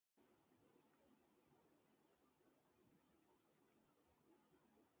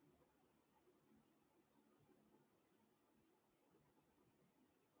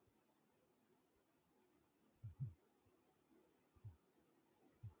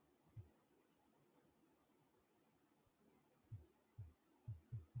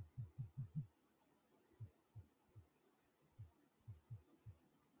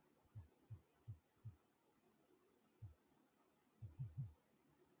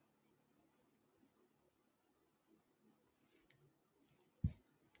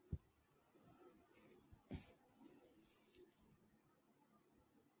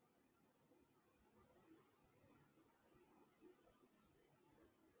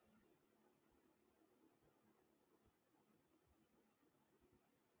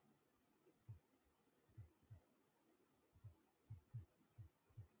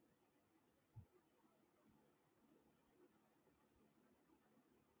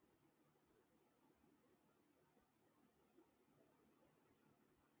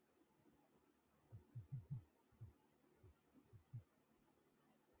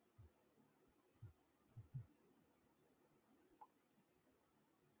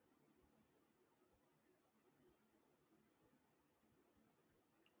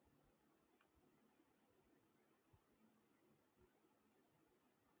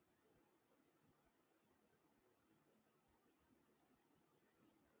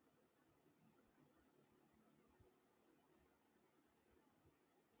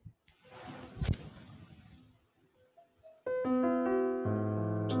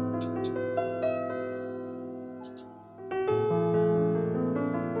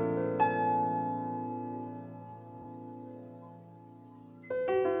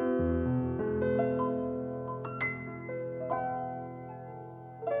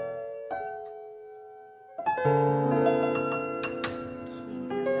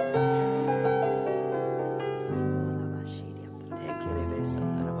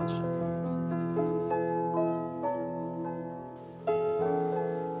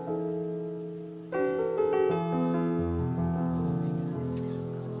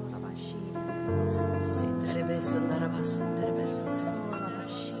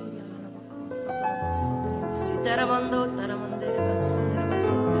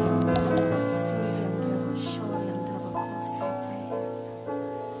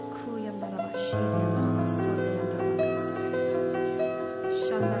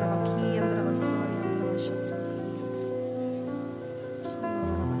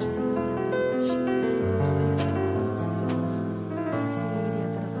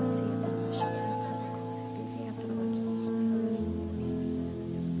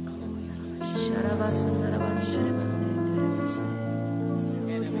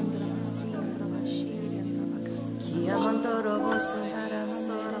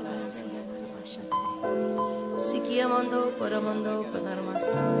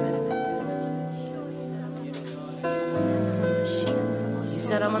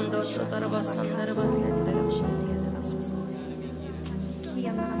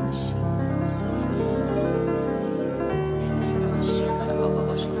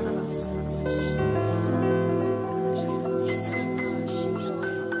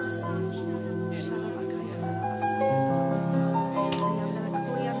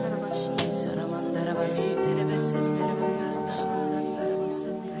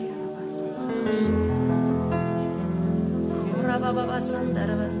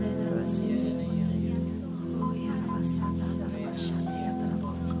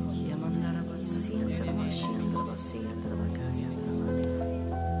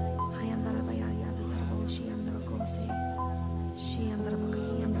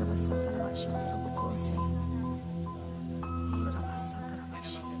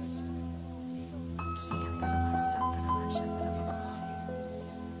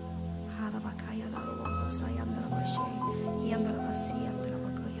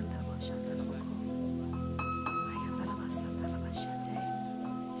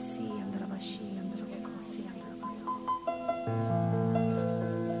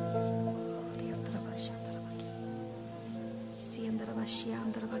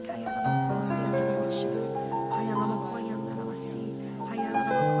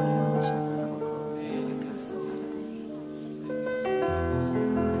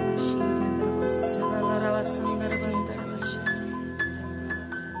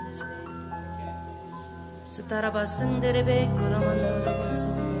Tarabasanderebe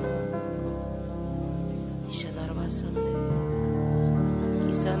Kuramandorobaso Ishadarabasande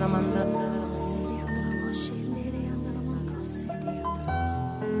Kisanamandanda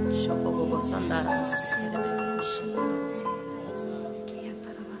Shokobo Sandara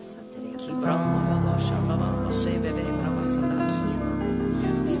Kibrama Shambaba Sebebe Brabasanda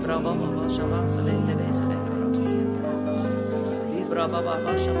Vibrava Shava Sabende Sebebe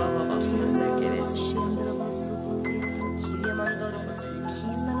Vibrava Shava Sekere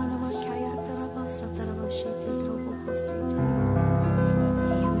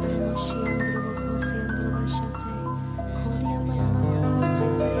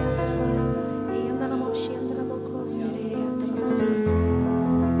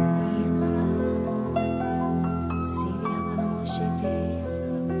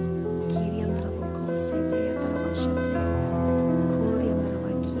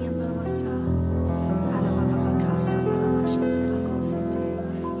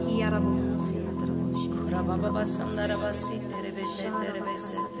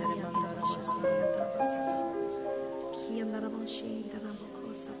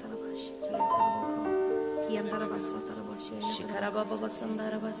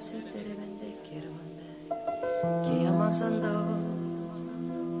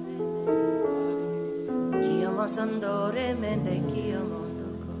Kiamasandore mende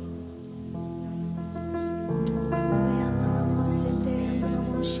kiamondoko Koyanamo sendere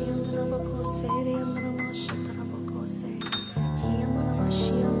andamo shiandamo kosere andamo shataraboko se Hiyanamo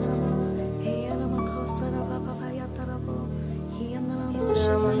shiandamo heyanamo kosara baba yatarabo Hiyanamo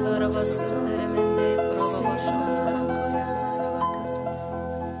shiandoro basundere mende probo shandara kosara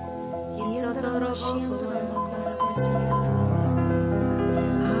Hiyanamo shiandamo kosese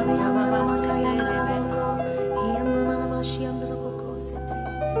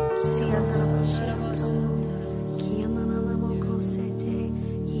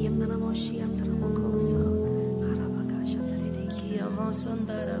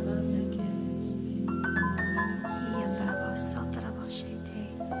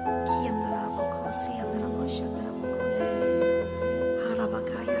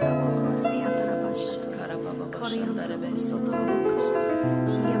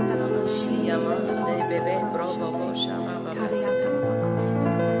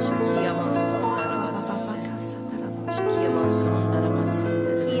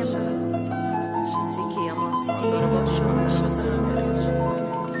Kiamas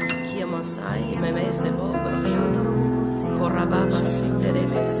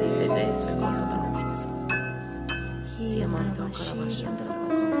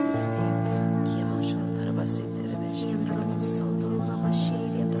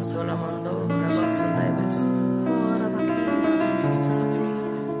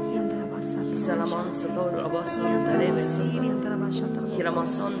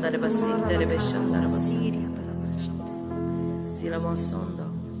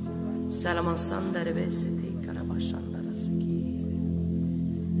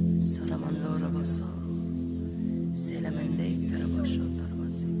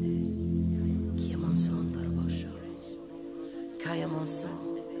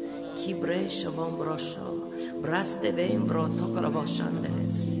Braste vembro tocala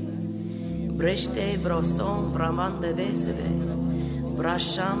voshanderes. Breste broson bramande veseve.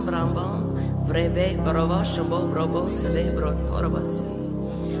 Brasham brambon vreve bravashabo broboseve brotorabasi.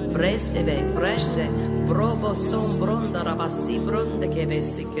 Bresteve breste brobo son bronda rabasi bronde che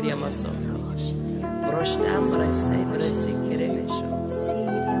vesi kriamason. Brostambre se bresi kremesho.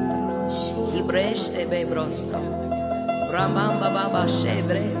 Hi breste ve brosto. Brambam baba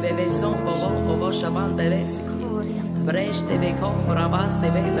shebre bebe son bobo shabandere. Breste ve compra basse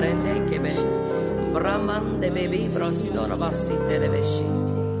ve brende che ve Brahman de bebi brostora bassi televeshi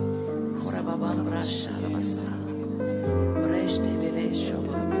Cora babam brasha la bassa Breste ve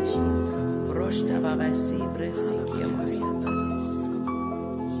shoba Brosta babasi bresi chiamasiata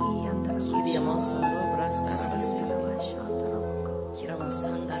Kiriamoso do brasta rabasi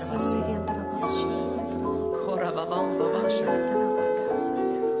Kiramasanda rabasi Cora babam babasha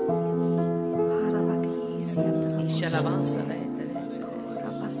Alabanza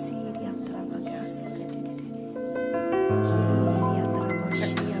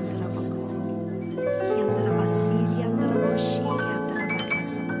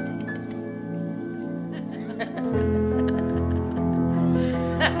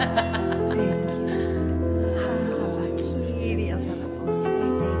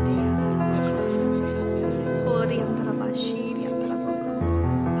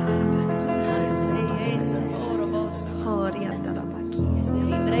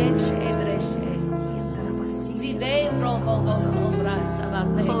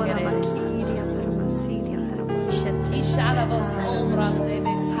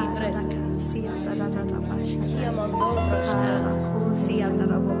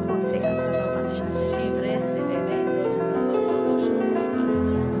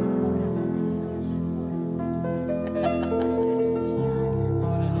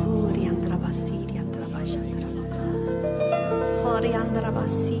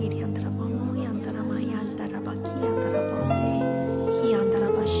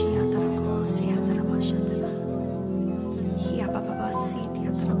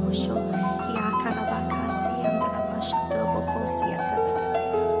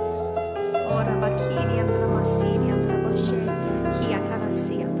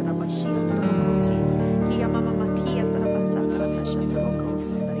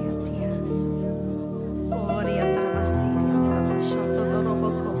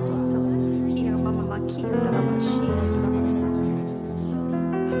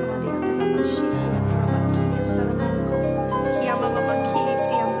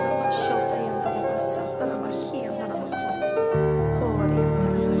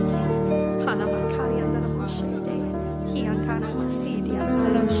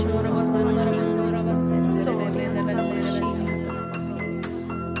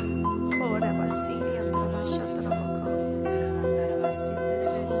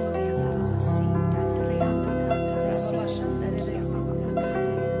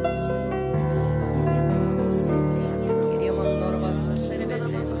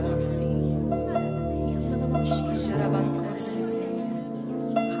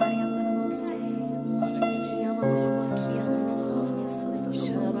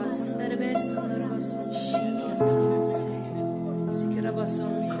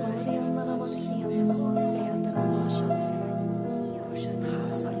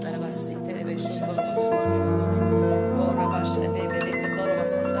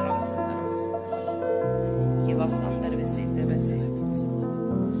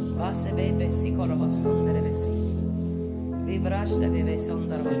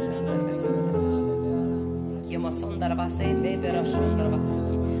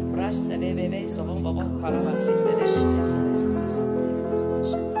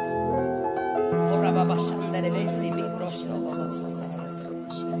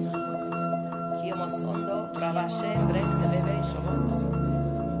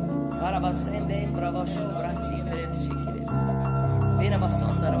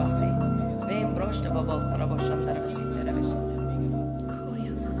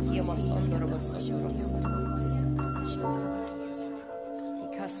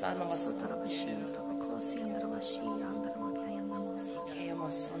basana maso. Sotarabashi and Rabakosi and Rabashi and Ramaki and Namosi.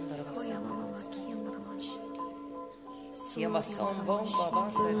 Kiamasondra basana. Koyamamaki and Ramashi. Kiamason bom baba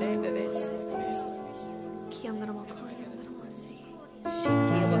sebe bebese. Kiandramakoy and Ramasi.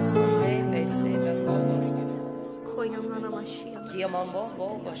 Kiamason bebese bebose. Koyamamashi and Kiamambo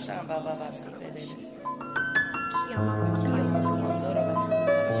bobo shamba baba sebe. Kiamasondra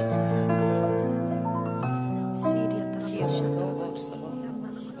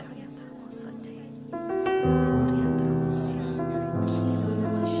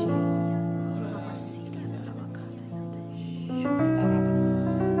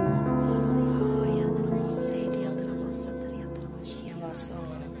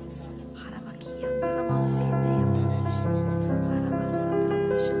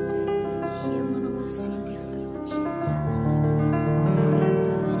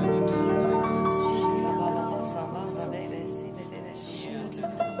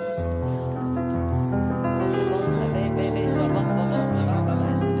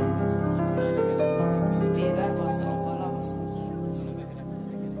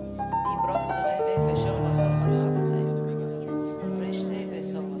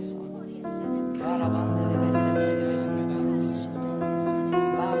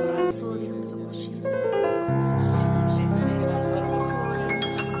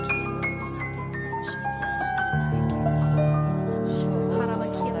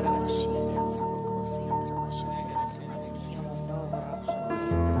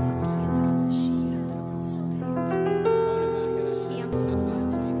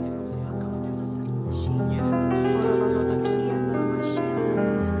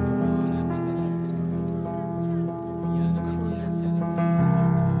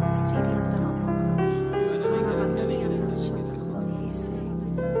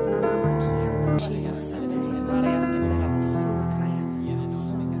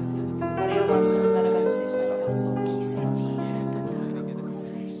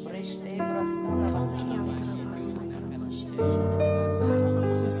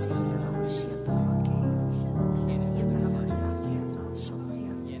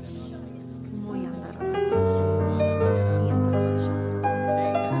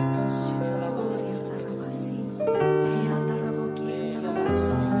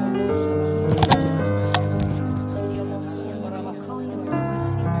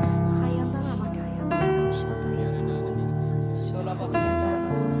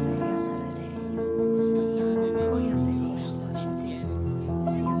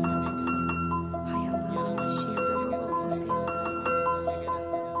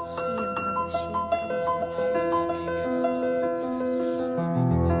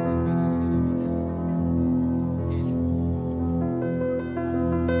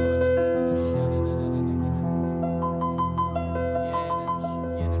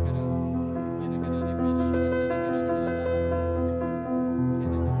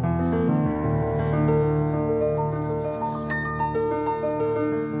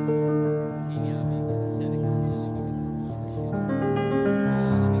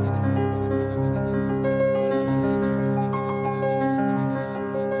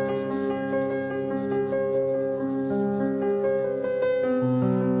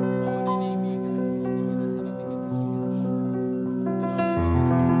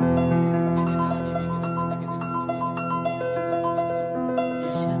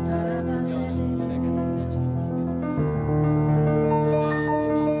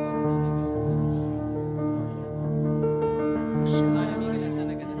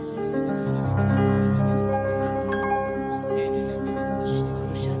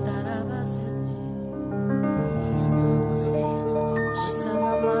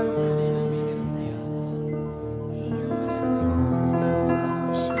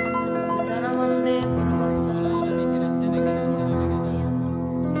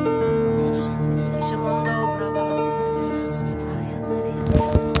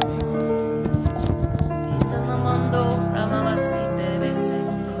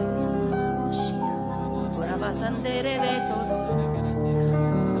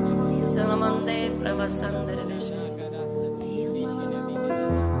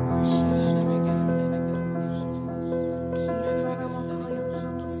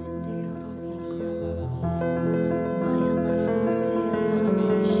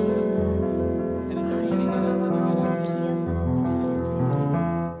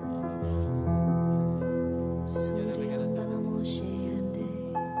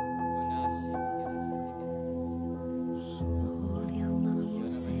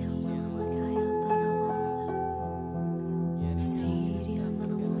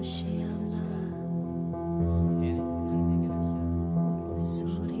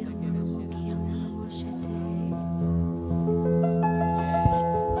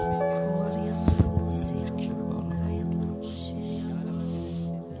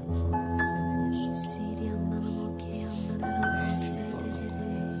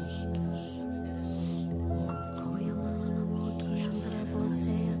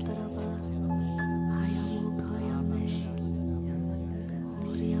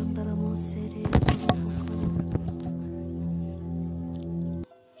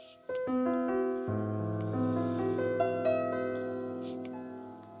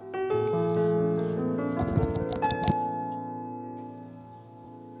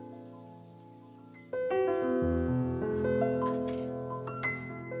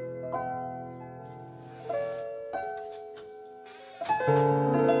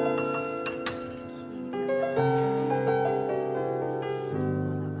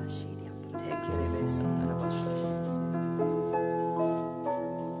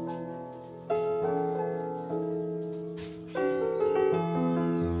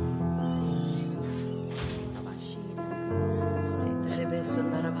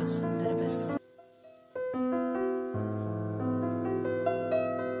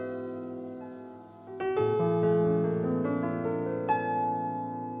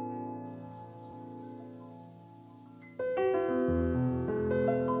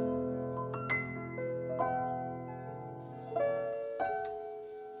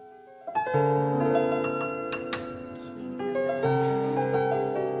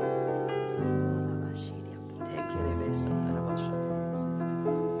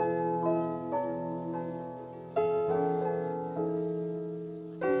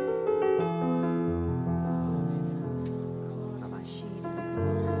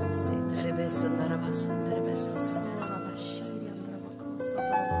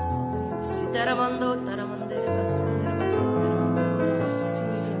Sitaramando, taramandere, basandere, basandere.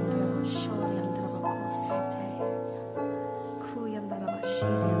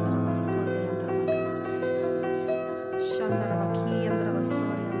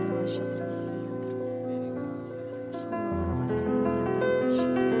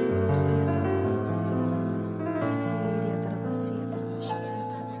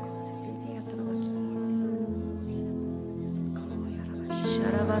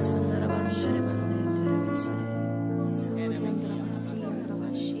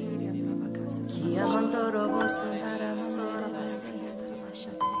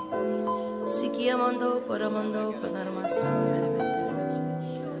 Sikiamando, paramando, panarmasandere,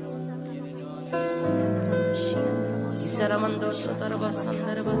 Isaramando,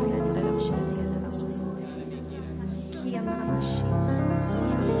 tatarabasandere,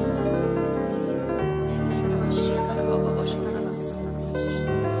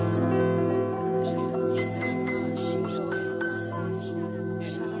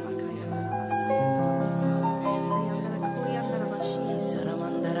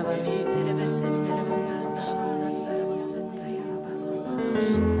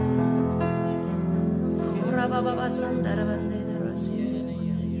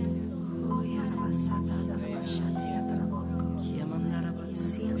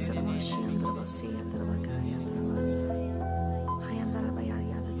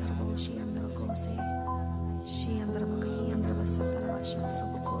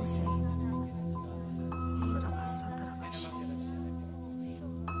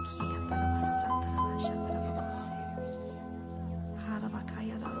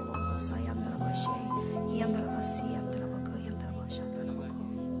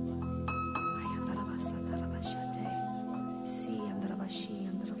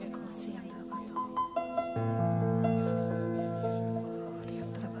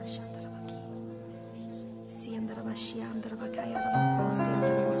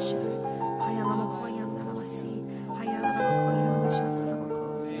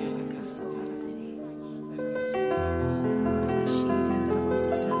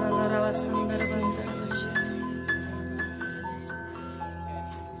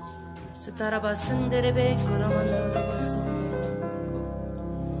 Sitarabasandere be koramando rabasandere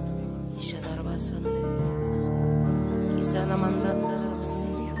Ishadarabasandere Kisana mandandara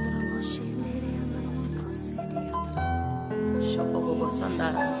Shokobo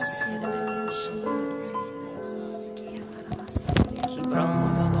sandara Kibrama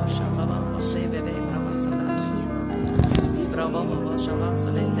shambaba sebe be brahma sandara Vibrava shambaba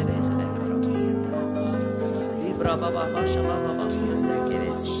sebe be sebe Vibrava shambaba sebe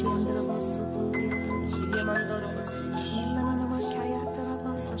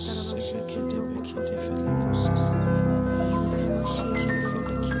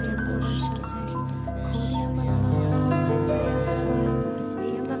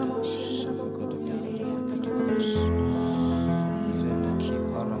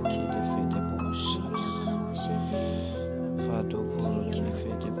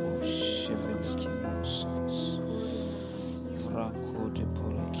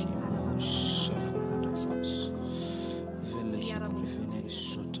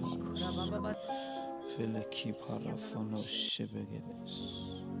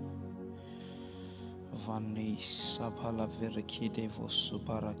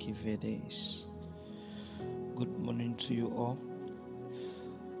Good morning to you all.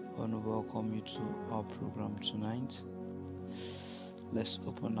 I want to welcome you to our program tonight. Let's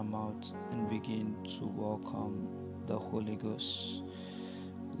open our mouth and begin to welcome the Holy Ghost.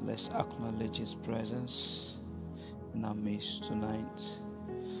 Let's acknowledge His presence in our midst tonight.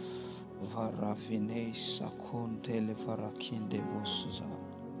 Varavine sakuntele varakinde vosuza.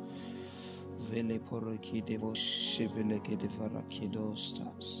 Vele porokide voshebeleke de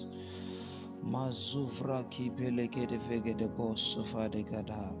varakidostas. Mazuvraki beleke de vege de bosufa de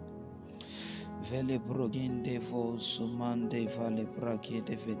gada. Vele broginde vosumande vale brake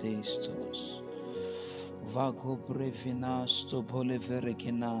de vedestos. Vago brevinas to bole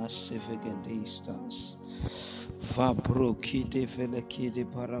verekinas evegedistas. Va brokide velekide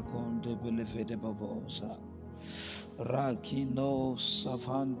paragonde belevede babosa. Rakino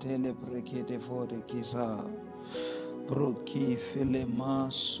savantele brekide vore kiza. Broki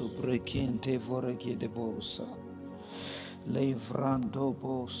filema subrekinte vorekide bosa. Levrando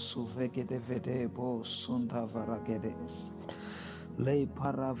bo suvegede vede bo sunda varagedes. Le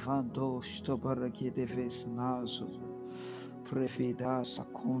paravando stobarakide vesnazo. Prefida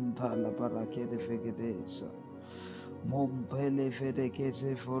secunda la barakede vegedesa. Mompele vede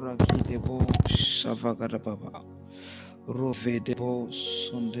keze fora kide bo savagada baba. Rovede bo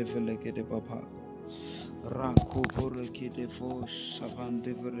sonde vele kede baba. Rako bore kede bo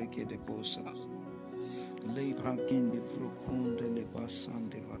savande vele kede bosa. Lebra kinde prokunde le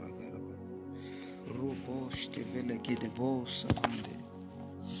basande varagada. Robosh te vele kede bo savande.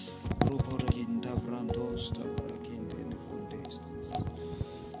 Robora ginda brandos ta brakinde le fondes.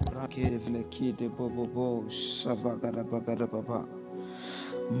 Rakede vele kede bobo bo savagada bagada baba.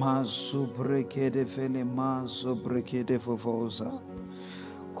 Mazu brekede vele mazo brekede vovoza.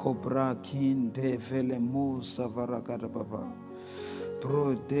 Cobra kinde vele musa varagada baba.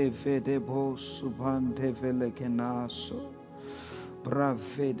 Pro de vede bo suban de vele kenaso.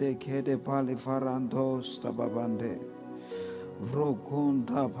 Bravede kede pali farandos tababande.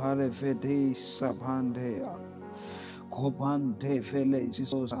 Vrokunda pale vede sabandea. Kobande vele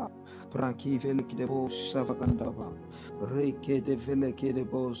zisosa. Braki vele kide bo savagandaba. Reke de vele kede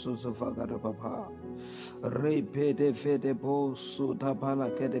bo sozavagadababa. Repe de vede bo sudabala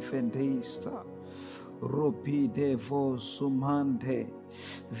kede fendista. Ropi de vo sumande.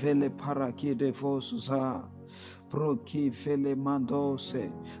 Vele paraki de vo suza. Proki vele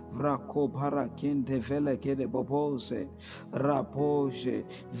mandose, vrako parakinde vele kede bobose, rapoje,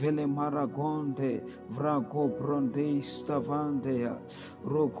 vele maragonde, vrako bronde stavandea,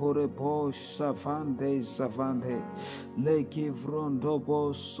 rokore bosh savande savande, leki vrondo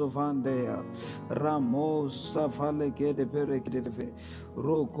bos savandea, ramos savale kede perekede,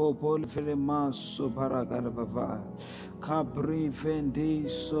 roko pol vele maso paragarabava. Capri vendi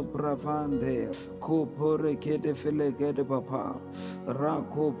sopravande, copore che de fele che de papa,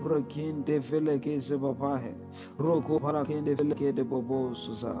 raco prokin de fele che se papahe, roco parakin de fele che de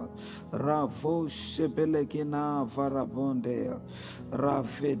bobosusa, ravo sepele che na varabonde,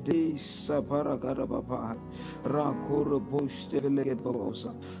 ravedi saparagada papa, raco robush de fele che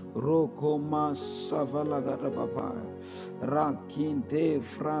bobosa, roco massa valagada papa. Rakin de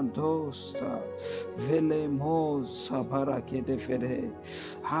frantosta, vele mosa para que de fede,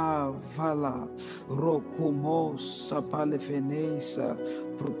 ha vala, rocumosa pale fenesa,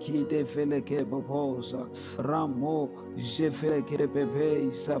 porque de vele que bobosa, ramo, je vele que de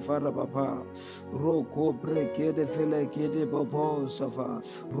bebe, safara papa, roco breque de vele que de bobosa va,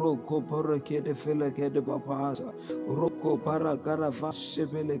 roco para que de vele que de babasa, roco para caravas, je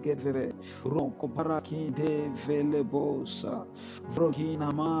vele que de vele, roco para que de vele bosa.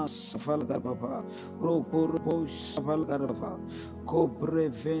 Vrogina mas falgar papa, roko bosh falgar papa, cobre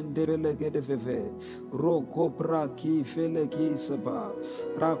vende velegede veve, roko braki veleki saba,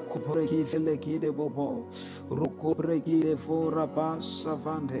 rako breki veleki de bobo, roko breki de fora passa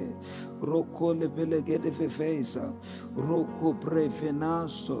vande, roko le velegede vevesa, roko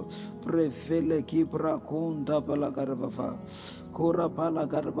prevenasto, preveleki brakunda palagarvava, cora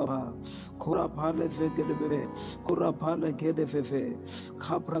palagarvava. Kura pale vegede bebe, kura pale gede veve,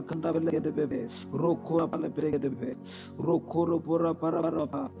 kapra kanda vegede bebe, roko pale vegede bebe, roko pora para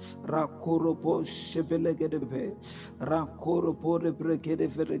para, rakoro po shebele gede bebe, rakoro po le bregede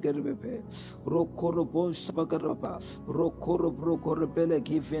vegede bebe, roko po shabagaraba, roko broko rebele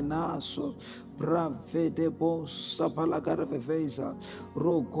givenaso. Bravede bo sapalagara veveza,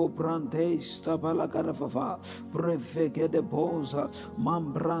 roko brande stabalagara vava, brevegede boza,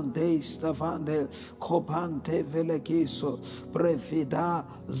 mambrande stavande, kopante velekiso, brevida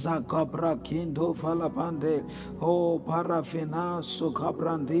zagabra kindo valabande, o parafinaso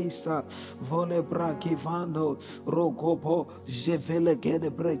cabrandista, vole brakivando, rokopo,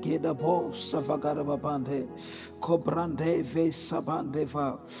 jevelegede bregeda bo savagara vabande, cobrande ve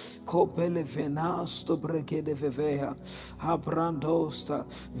sabandeva, copele venasto breke de vevea, abrandosta,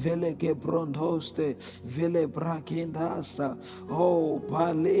 vele que brondoste, vele brakindasta, oh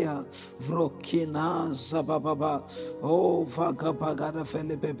palea, vrokinaza bababa, oh vagabagada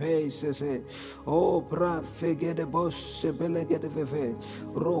fele bebe sese, oh bra fege de bosse bele de veve,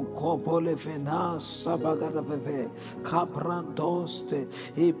 rocopole venasa bagada veve, caprandoste,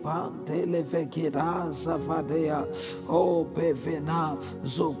 ipantele vegiraza vadea, oh bevena,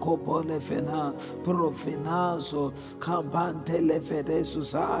 zocopole vena, profinazo, campantele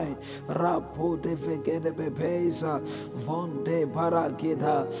vedesusai, rapo de vegede bebeza, vonde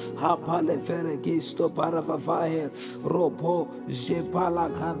paragida, hapale veregisto para vavae, ropo, jepala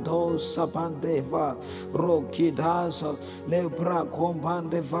cando sapandeva, rokidazo, lebra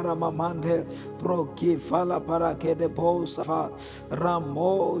compande varamamande, proki fala para que de posta,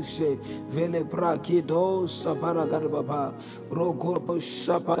 ramoje, vele brakidosa para garbaba, rogo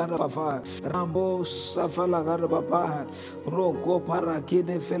shaparabava, Rambo Safala Garababa, Roko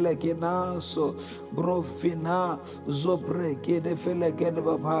Parakide Felekinaso, Brofina, Zobre Kede Felekede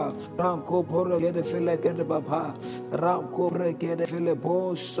Baba, Ranko Pora Kede Felekede Baba, Ranko Brekede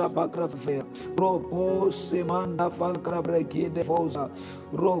Filebo Sabakrafe, Ropo Simanda Falkra Brekide Fosa,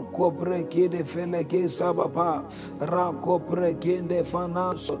 Roko Brekide Feleke Sababa, Ranko Brekide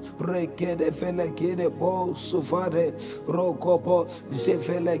Fanaso, Brekede Felekide Po Sufade, Roko Po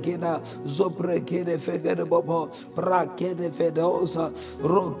Zefelekina, Zobrekide Fegede Bobo, Brakede Fedosa,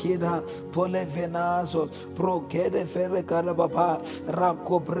 Rokida, Polevenazo, Prokede Ferekada Baba,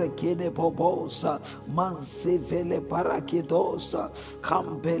 Rako Brekide Poposa, Mansivele Parakidosa,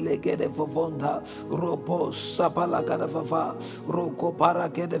 Campelegede Fovonda, Robo Sapalagada Fava, Roko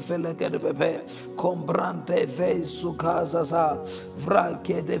Parakede Felegede Bebe, Combrante Vesukazaza,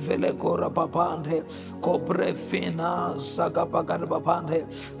 Vrakede Velecora Papande, Cobre Fina, Sagapagada Papande,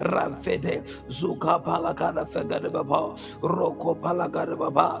 Rafede, Zuka Palagada Fegade Baba, Roko Palagada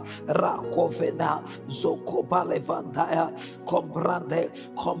Baba, Rako Veda, Zoko Palevantaya, Comprande,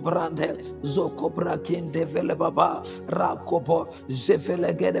 Zoko Brakin de Vele Baba, Rakobo,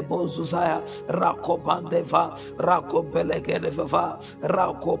 Zefelegede Bozuzaya, Rakopandeva, Rakobelegede Vava,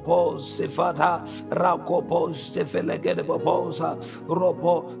 Rakobo Zefada, Rakobo Zefelegede Babosa,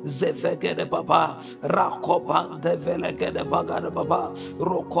 Robo Zefegede Baba, Rakopande Velegede Bagada Baba,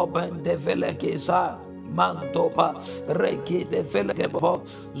 Rokobende Velegeza, Mantopa, Reki de Velegebo,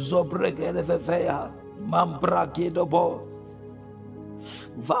 Zobregede Vevea, Mambrakidobo.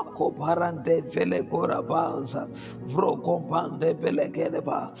 Vako parante vele korabaza, vrokompande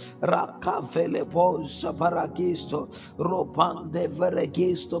velekedeba, raka vele bosa parakisto, ropande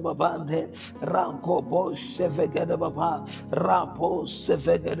verekisto babande, ranko boshe vegede baba, rapo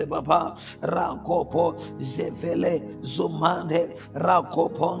sevegede baba, ranko po zevele zumande,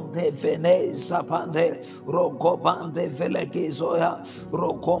 rakoponde vene zapande, rokopande velekizoya,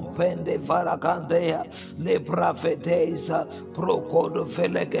 rokompende varakandea, lepravedeza, prokodo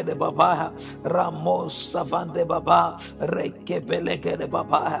Felegede Baba, Ramos Savande Baba, Rekebelegede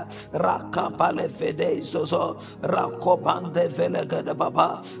Baba, Rakapale Fedezozo, Rakopande Velegede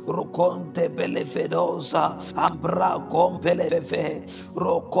Baba, Rukonte Belefedosa, Ambra Compeleve,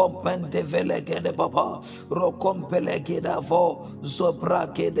 Rokompende Velegede Baba, Rokompelegeda Vo,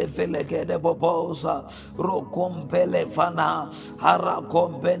 Zobrake de Velegede Bobosa, Rokompele Fana,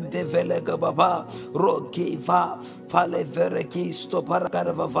 Harakompende Velega Baba, Rokiva, Fale Verekisto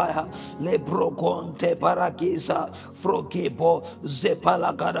Paragadavaya, Lebroconte Parakisa, Frokibo,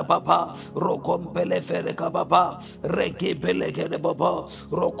 Zepalagada Baba, Rokompele Ferega Baba, Rekipele Baba,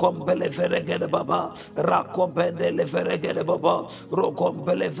 Rokompele Ferega Baba, Rakompele Ferega Baba,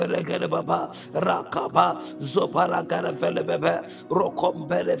 Rokompele Ferega Baba, Rakaba, Zoparagada Felebebe,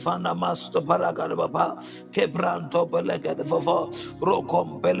 Rokompele Fanamasto Paragada Baba, Kebranto Belegade Baba,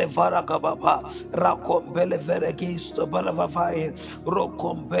 Rokompele Faraka Baba, Rakompele Veregisto Balavavai,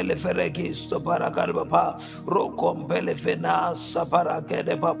 Rokompele Veregisto Paragarababa, Rokompele Venasa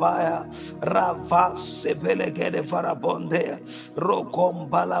Paragade Babaya, Ravase Belegade Farabonde,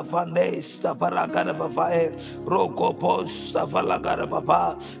 Rokompala Vanesta Paragarabavae, Rokoposta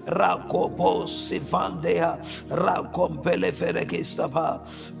Valagarababa, Rakopos Ivandea, Rakompele Veregista.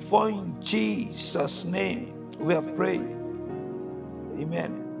 For in Jesus' name we have prayed.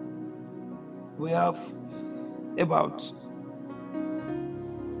 Amen. We have about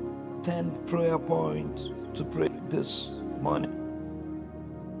 10 prayer points to pray this morning.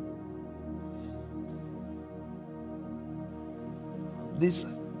 These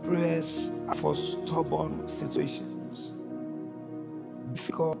prayers are for stubborn situations,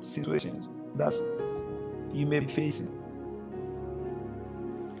 difficult situations that you may be facing.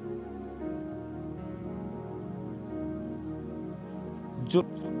 Job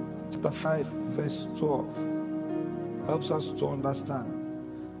chapter 5 verse 12 helps us to understand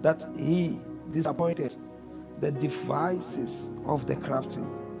that he disappointed the devices of the crafty,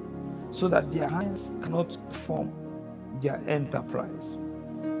 so that their hands cannot perform their enterprise.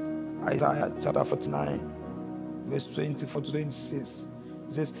 Isaiah chapter 49 verse 24 to 26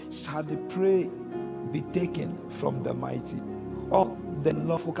 says, shall the prey be taken from the mighty, or the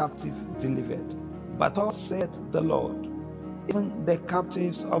lawful captive delivered? But thus said the Lord, even the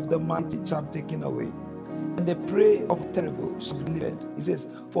captives of the mighty shall be taken away, and the prey of terrible shall be delivered. He says,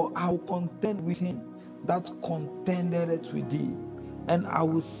 for I will contend with him that contendeth with thee, and I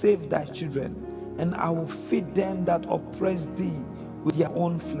will save thy children, and I will feed them that oppress thee with their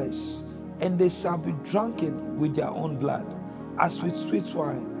own flesh, and they shall be drunken with their own blood, as with sweet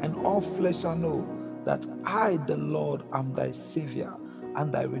wine, and all flesh shall know that I, the Lord, am thy Savior.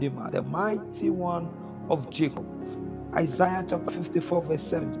 and thy Redeemer, the mighty one of Jacob. Isaiah chapter 54 verse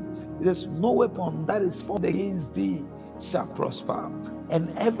 17. It says, no weapon that is formed against thee shall prosper,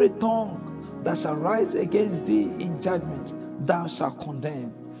 and every tongue that shall rise against thee in judgment thou shalt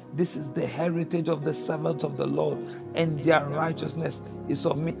condemn. This is the heritage of the servants of the Lord, and their righteousness is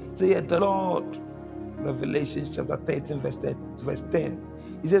of me, saith the Lord. Revelation chapter 13 verse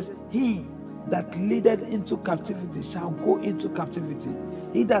 10. It says, he that leadeth into captivity shall go into captivity.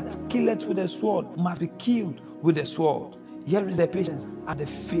 He that killeth with a sword must be killed with a sword. Here is the patience and the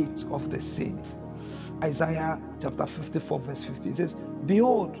faith of the saint. Isaiah chapter 54 verse 50. It says,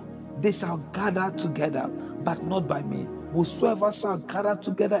 behold, they shall gather together, but not by me. Whosoever shall gather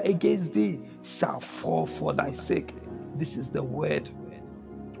together against thee shall fall for thy sake. This is the word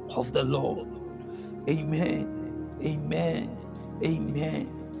of the Lord. Amen. Amen. Amen.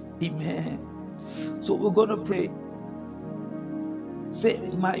 Amen. So we're going to pray. Say,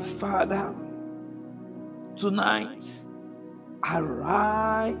 my Father, tonight,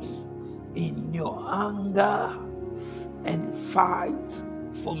 arise in your anger and fight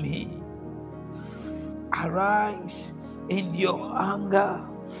for me. Arise in your anger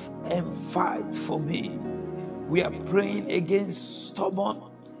and fight for me. We are praying against stubborn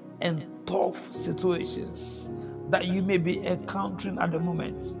and tough situations that you may be encountering at the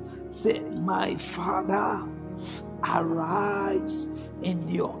moment. Say, my Father, arise in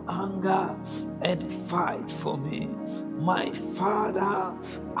your anger and fight for me. My Father,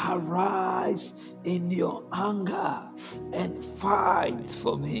 arise in your anger and fight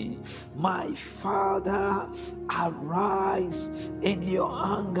for me. My Father, arise in your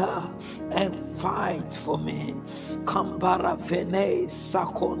anger and fight for me. Kambara vene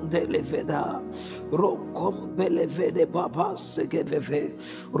sakondele veda, rokombele vede baba segedeve,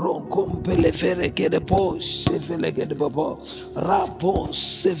 rokombele vere gede bo sevele gede baba, rabo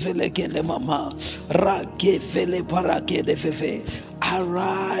sevele gede mama, rage vele barake de veve.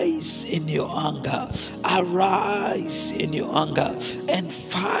 Arise in your anger, arise in your anger and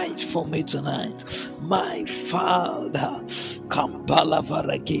fight for me tonight. My Father, Kampala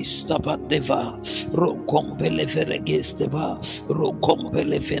Varagista Badeva, Rokombele Veregesteva,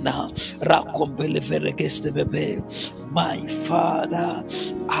 Rokombele Vena, Rakombele Veregestebe. My Father,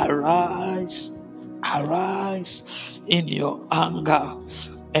 arise, arise in your anger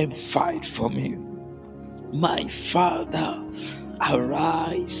and fight for me. My Father,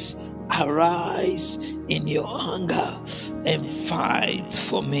 arise, arise in your anger and fight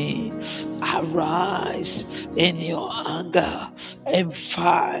for me. Arise in your anger and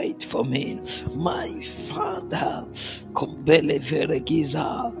fight for me. My Father,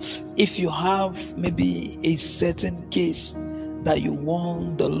 if you have maybe a certain case that you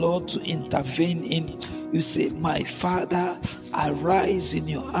want the Lord to intervene in, you say, my Father, arise in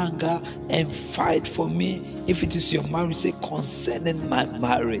your anger and fight for me. If it is your marriage, say, concerning my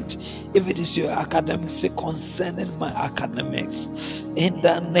marriage. If it is your academics, say, concerning my academics. In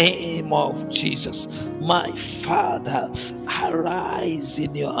the name of Jesus, my Father, arise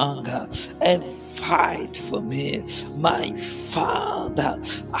in your anger and fight for me. My Father,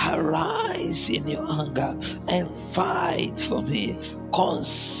 arise in your anger and fight for me.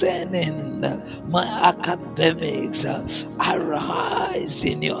 Concerning my academics, arise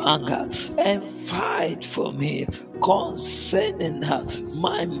in your anger and fight for me. Concerning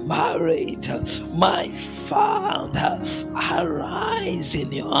my marriage, my Father, arise in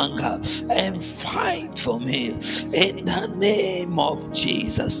your anger and fight for me. In the name of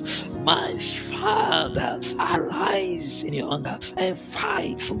Jesus, my Father, arise in your anger and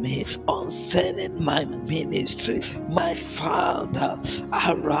fight for me. Concerning my ministry, my Father,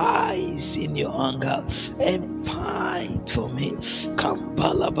 arise in your anger and fight for me.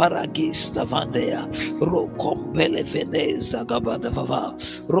 Kampala baragista vandea, rokombele veneza gabadava,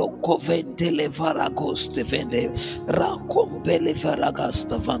 rokoventele varagoste vende, rakombele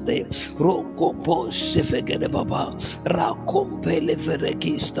varagasta vande, rokoposhe vegede baba, rakombele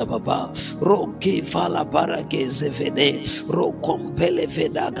veregista baba, roki vala barageze vede, rokombele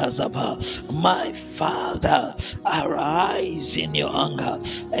vedagazaba. My Father, arise in your anger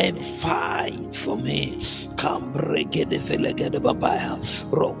and fight for me. Kambregede velegede babaya,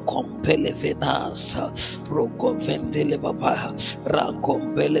 rokompele venasa, rokovendele babaya,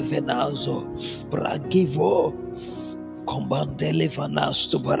 rakompele venazo, bragivo, Combandele vanas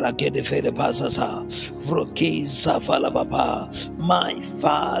to baragede fede basasa. Vroke zavala baba. My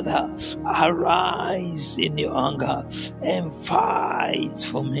Father, arise in your anger and fight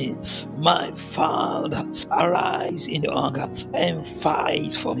for me. My Father, arise in your anger and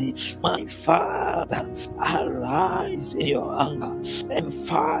fight for me. My Father, arise in your anger and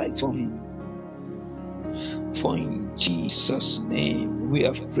fight for me. For in Jesus' name we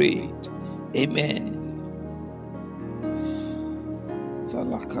have prayed. Amen.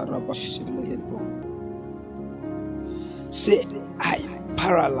 Say, I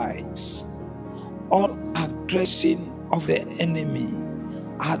paralyze all aggression of the enemy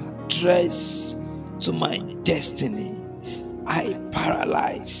addressed to my destiny. I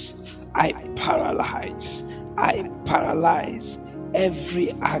paralyze every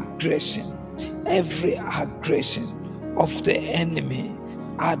aggression of the enemy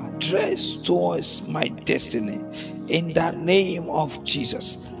addressed towards my destiny. In the name of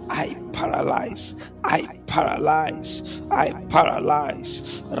Jesus, I paralyze.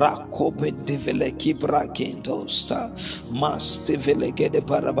 Rakobe devele kibra kendosta, mas devele gede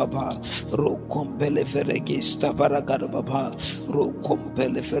barababa, rokombele veregista baragarababa,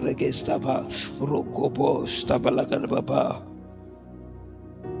 rokombele veregista ba, rokobo stabalagarababa.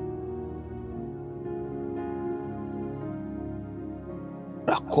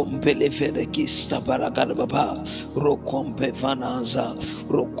 Rakombele veregista baragarababa, rokombe vanaza,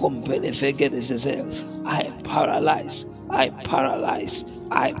 rokombele vegedezeze. I paralyze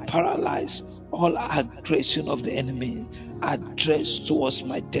all aggression of the enemy addressed towards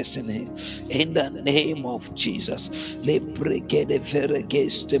my destiny. In the name of Jesus. Lebregede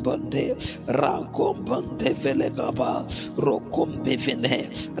veregeste bande, rakombande velegaba, rokombevene,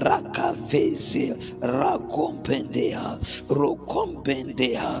 rakaveze, rakompendea,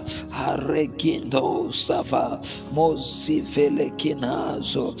 rokompendea, haregindo sava, mozi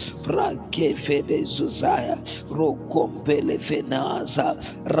velekinazo, prakevede zuzaya, rokombele venaza,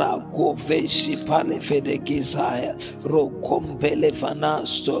 rakoveshi pale vedegizaya, rokombele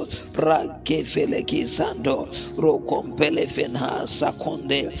vanasto, prakevele gizando, rokombele venasa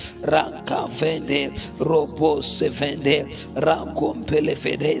konde, rakavende, robose vende, rakombele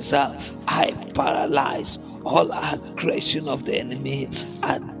vedeza. I paralyze all aggression of the enemy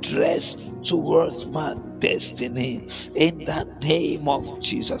addressed towards my destiny. In the name of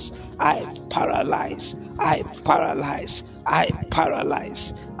Jesus, I paralyze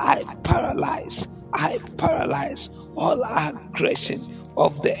all aggression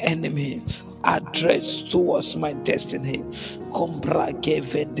of the enemy addressed towards my destiny. Kombrake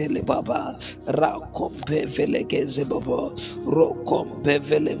vendele baba, rakombe velegeze baba, rokombe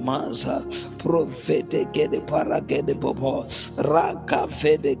vele maza, provede gede paragede baba, raka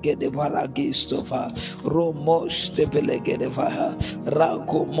vede gede paragistova, romos de velegede vaha,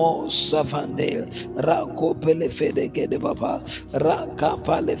 rakomo savande, rako pele vede gede baba, raka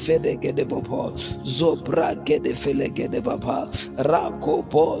pale vede gede baba, zobra gede vele gede baba, rako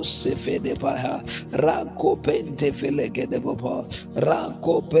bos vede baha, rako pente vele gede baba,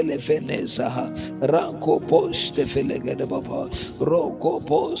 rako pele veneza, rako poste vele gede baba, roko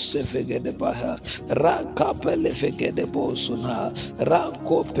poste vegede baha, raka pele vegede bosuna,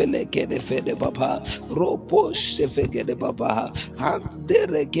 rako pele gede vede baba, roposte vegede baba,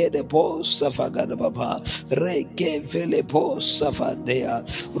 andere gede posta vagade baba, reke vele posta vadea,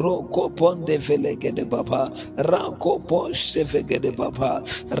 roko ponde vele gede baba, rako poste vegede baba,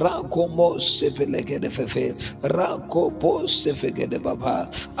 rako mose vele gede fefe, rako poste vegede baba.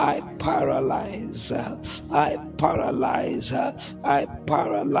 I paralyze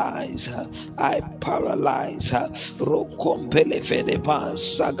rokombele vede ba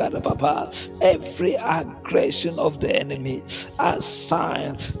sagada baba, every aggression of the enemy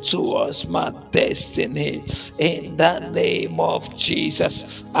assigned towards my destiny. In the name of Jesus,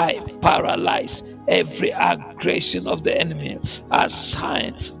 I paralyze every aggression of the enemy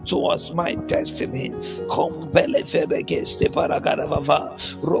assigned towards my destiny. Kombele vede geste paragada baba,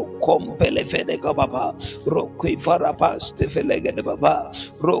 rokombele vede gababa, rokuivara paste velegede baba,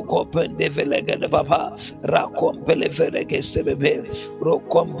 rokopende velegede baba, rakombele vede geste bebe,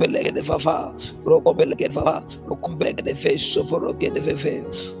 rokombele gede baba, rokombele gede baba, rokombele gede feso porogede veve,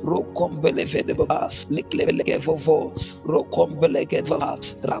 rokombele vede baba, liklele gede vovo, rokombele gede baba,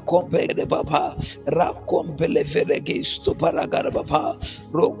 rakombele gede baba, rakombele vede gesto paragada baba,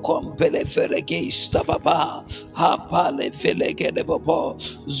 rokombele vede gesta baba, hapale velegede baba,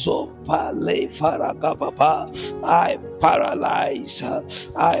 zopa Papa Le Faragababa. I paralyze.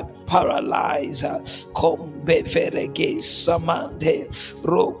 I paralyze. Kombe verege samande.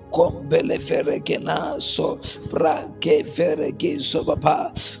 Ro kombele verege naso. Brage verege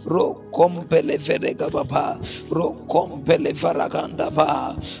zobaba. Ro kombele verega baba. Ro kombele varaganda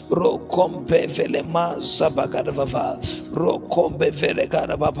ba. Ro kombe vele maza bagada baba. Ro kombe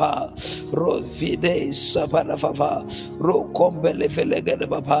veregada baba. Ro vide sabada baba. Ro kombele velegada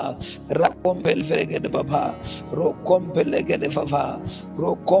baba. Ra kombele velegada baba. Ro kombele gede baba.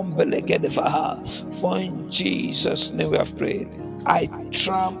 Ro kombele gede baba. For in Jesus' name we have prayed. I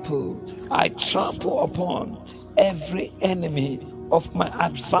trample upon every enemy of my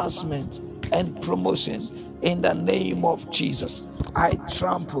advancement and promotion in the name of Jesus. I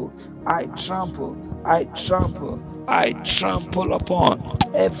trample upon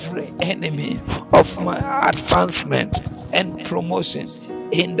every enemy of my advancement and promotion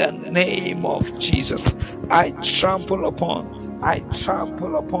in the name of Jesus. I trample upon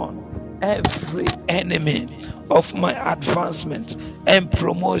every enemy of my advancement and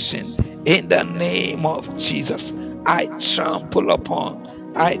promotion in the name of Jesus. I trample upon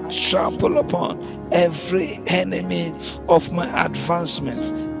every enemy of my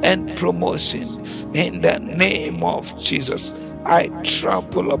advancement and promotion in the name of Jesus. I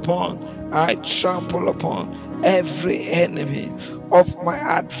trample upon every enemy of my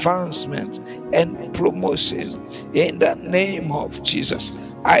advancement and promotion in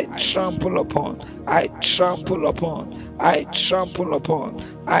the name of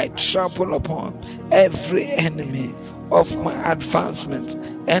Jesus. I trample upon every enemy of my advancement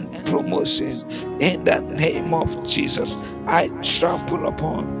and promotion in the name of Jesus. I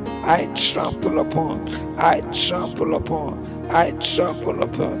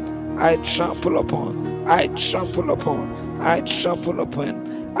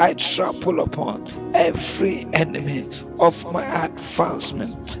trample upon every enemy of my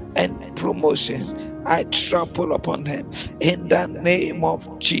advancement and promotion. I trample upon them in the name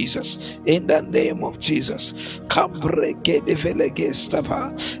of Jesus. In the name of Jesus. Kambreke de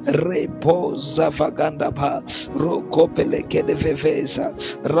velegestava, reposa vagandaba, rokopeleke de veveza,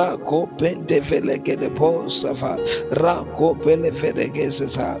 rakopende velege de posava, rakopele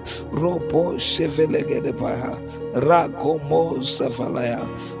velegeza, ropo chevelege de baha, rakomosa valaya.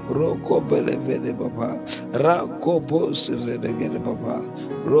 Roko bele vele baba, rako bos vele gele baba,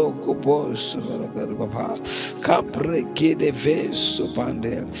 roko bos vele gele baba, kapre kede veso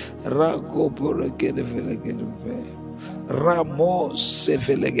pande, rako bore kede vele gele bebe, ramos se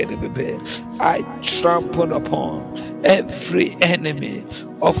vele gele bebe. I trample upon every enemy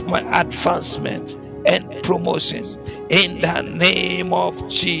of my advancement and promotion in the name of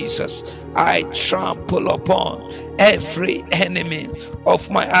Jesus. I trample upon every enemy of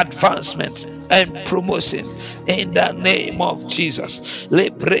my advancement and promotion in the name of Jesus.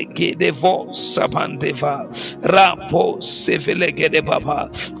 Lebreke devo sabandeva rapo sevelege de baba.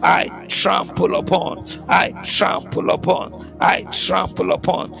 I trample upon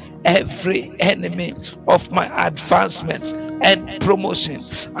every enemy of my advancement and promotion.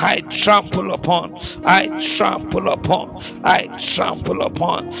 I trample upon every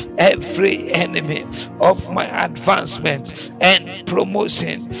enemy of my advancement and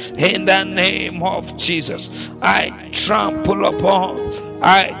promotion in the name of Jesus. I trample upon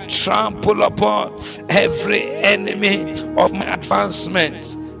every enemy of my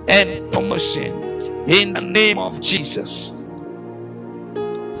advancement and promotion in the name of Jesus.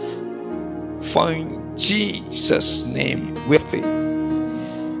 For in Jesus' name we pray.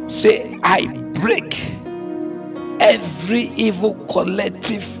 Say, I break every evil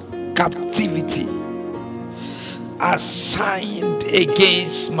collective captivity assigned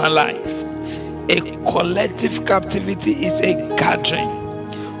against my life. A collective captivity is a gathering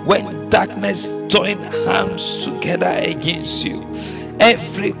when darkness join hands together against you.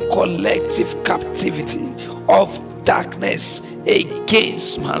 Every collective captivity of darkness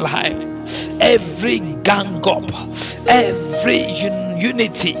against my life, every gang up, every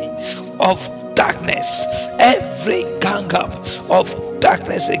unity of darkness, every gang up of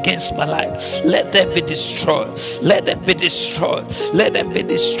darkness against my life, let them be destroyed. Let them be destroyed. Let them be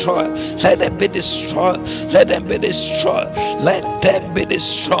destroyed. Let them be destroyed. Let them be destroyed. Let them be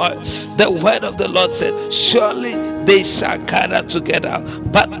destroyed. The word of the Lord said, surely they shall gather together,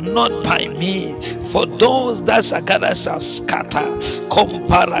 but not by me. For those that shall gather shall scatter.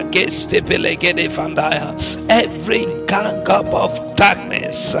 Every gang up of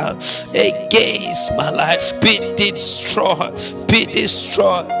darkness against my life, be destroyed. Be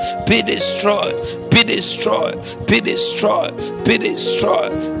destroyed. Be destroyed. Be destroyed, be destroyed, be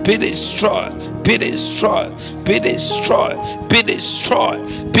destroyed, be destroyed, be destroyed, be destroyed, be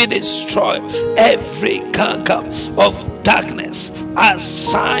destroyed, be destroyed. Every gang of darkness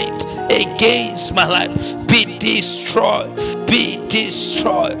assigned against my life, be destroyed, be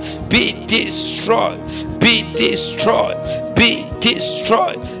destroyed, be destroyed, be destroyed, be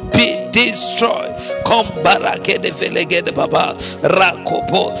destroyed, be destroyed. Kombarake de velege de baba,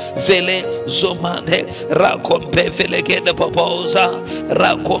 rakopo vele zomande, rakompe velege de baboza,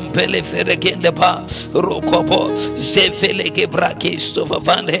 rakompe le velege de ba, rokopo zevelege brakisto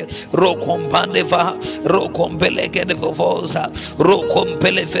vavande, rokompande va, rokompelege de baboza,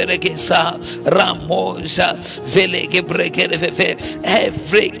 rokompele velege sa, ramoja velege breke de veve.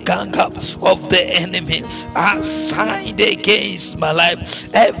 Every gang up of the enemy assigned against my life,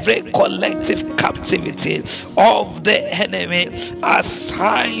 every collective captivity of the enemy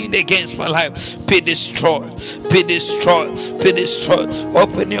assigned against my life, be destroyed, be destroyed, be destroyed.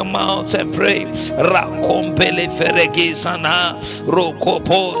 Open your mouth and pray. Rakompele feregisana,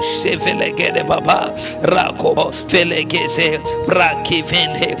 rokopo sevelegede baba, rakopo felegese,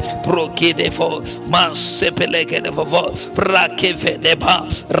 brakivende, prokidefo, masepelegede babo, brakivende ba,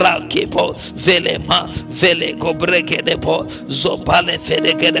 rakipo, velema, velego brekede bo, zopale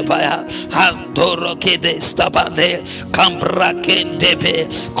felegede baya, handoro kede stabande, kambrakendebe,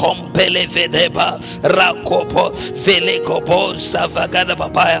 kompele vedeba, rakopo, velegobo, savagada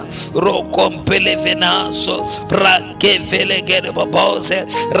babaya, rokompele venaso, brake velegede babose,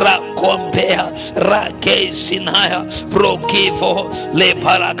 rakompea, rake sinaya, prokivo, le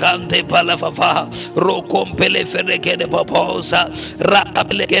paragante palavava, rokompele felegede babosa,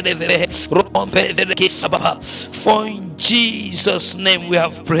 rakapelegede vele, rokompele velegede. For in Jesus' name we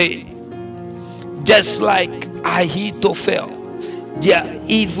have prayed. Just like Ahithophel, they are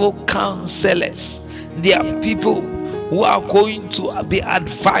evil counselors. They are people who are going to be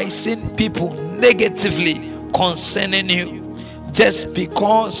advising people negatively concerning you. Just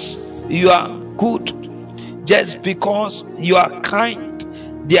because you are good, just because you are kind,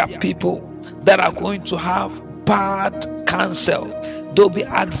 there are people that are going to have bad counsel. They'll be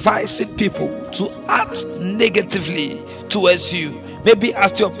advising people to act negatively towards you. Maybe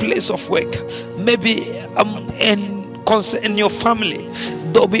at your place of work, maybe in your family,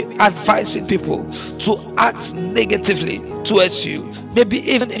 they'll be advising people to act negatively towards you. Maybe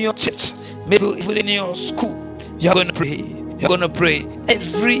even in your church, maybe even in your school. You're going to pray. You're going to pray.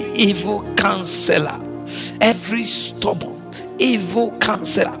 Every evil counselor, every stubborn evil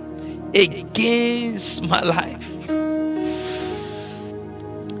counselor against my life,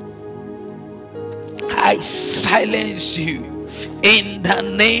 I silence you in the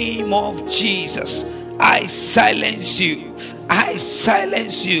name of Jesus. I silence you. I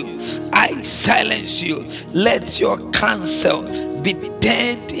silence you. I silence you. Let your counsel be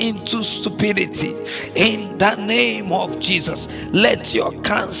turned into stupidity in the name of Jesus. Let your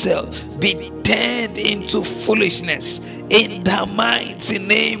counsel be turned into foolishness in the mighty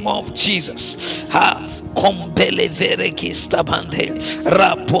name of Jesus. Kombele vereki stabande,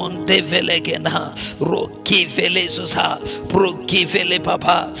 raponde velegena, roki velezusa, proki vele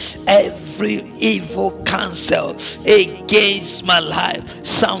papa. Every evil counsel against my life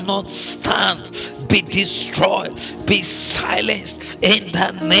shall not stand. Be destroyed, be silenced in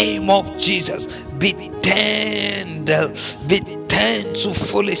the name of Jesus. Be turned to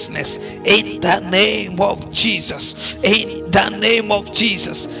foolishness in the name of Jesus. In the name of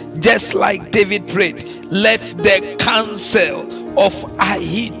Jesus. Just like David prayed, let the counsel of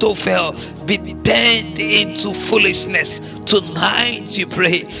Ahithophel be turned into foolishness. Tonight you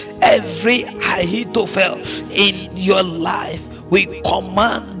pray, every Ahithophel in your life, we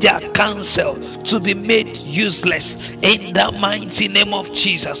command their counsel to be made useless in the mighty name of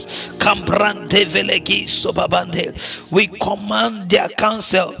Jesus. We command their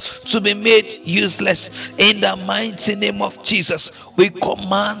counsel to be made useless in the mighty name of Jesus. We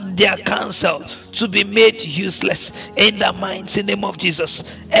command their counsel to be made useless in the mighty name of Jesus.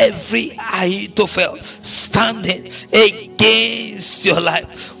 Every Ahithophel standing against your life,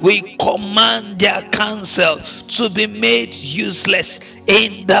 we command their counsel to be made useless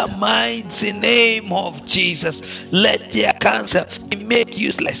in the mighty name of Jesus. Let their counsel be made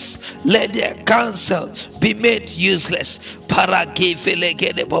useless. Let their counsel be made useless.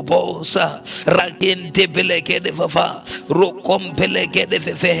 Paragivelegede babosa, ragente belegede vava, rokombelegede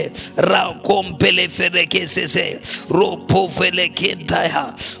veve, rakombele feregese,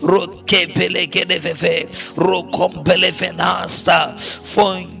 ropovelegedaya, rokebelegede veve, rokombele venasta.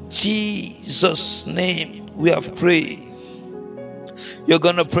 For in Jesus' name we have prayed. You're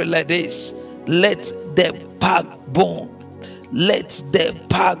gonna pray like this. Let the backbone, let the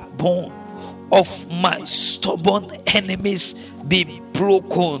backbone of my stubborn enemies be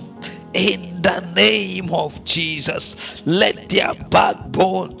broken. In the name of Jesus, let their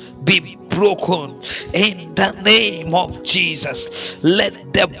backbone be broken. In the name of Jesus, let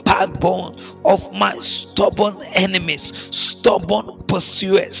the backbone of my stubborn enemies, stubborn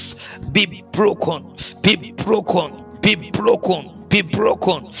pursuers, be broken, be broken, be broken, be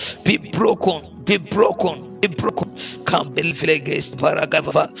broken, be broken, be broken, be broken. Campbell Fleges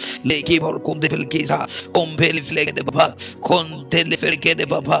Paragava, Lake Borcum de Belgiza, Ombel Fleg de Baba, Contel Ferge de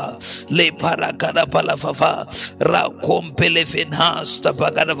Baba, Le Paragada Palavava, Racom Pelefinhas,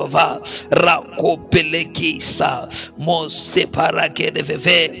 Tabagadava, Raco Pelegisa, Moste Parake de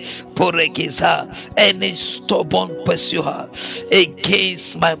Veve, Poregiza, any stubborn pursuer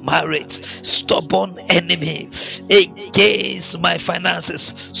against my marriage, stubborn enemy against my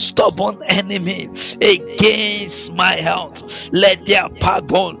finances, stubborn enemy against my health, let their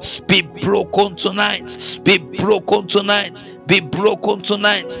backbone be broken tonight, be broken tonight, be broken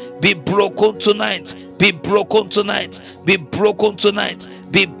tonight, be broken tonight, be broken tonight, be broken tonight,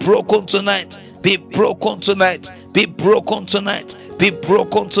 be broken tonight, be broken tonight, be broken tonight, be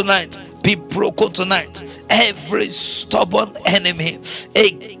broken tonight, be broken tonight. Every stubborn enemy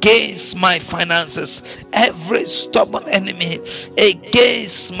against my finances, every stubborn enemy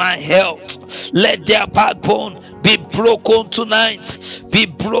against my health, let their backbone be broken tonight, be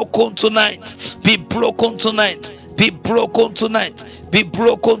broken tonight, be broken tonight, be broken tonight, be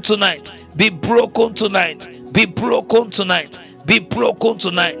broken tonight, be broken tonight, be broken tonight, be broken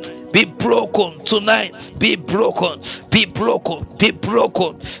tonight, be broken tonight, be broken, be broken, be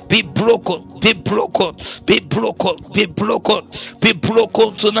broken, be broken, be broken, be broken, be broken, be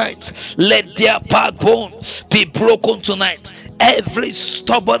broken tonight. Let their backbone be broken tonight. Every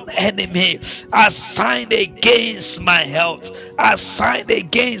stubborn enemy assigned against my health, assigned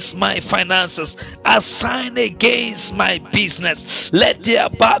against my finances, assigned against my business, let their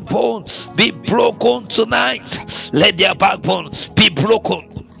backbone be broken tonight. Let their backbone be broken.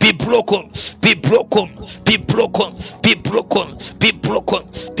 Be broken, be broken, be broken, be broken, be broken,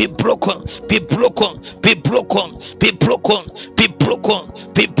 be broken, be broken, be broken, be broken, be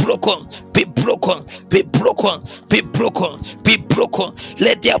broken, be broken, be broken, be broken, be broken, be broken.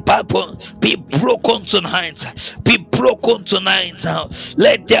 Let their backbone be broken tonight. Be broken tonight now.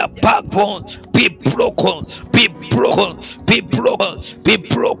 Let their backbone be broken, be broken, be broken, be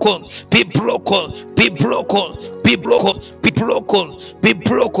broken, be broken, be broken, be broken, be broken, be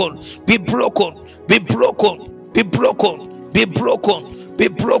broken, be broken, be broken, be broken, be broken, be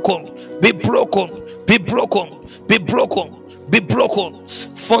broken, be broken, be broken, be broken, be broken.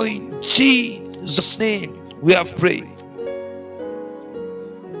 For in Jesus' name we have prayed.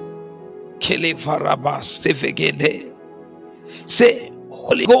 Say,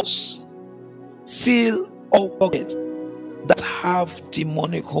 Holy Ghost, seal all pockets that have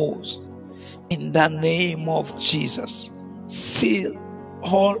demonic holes in the name of Jesus. Seal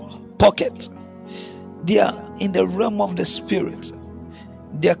all pockets. They are in the realm of the spirit.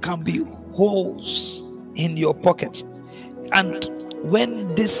 There can be holes in your pocket, and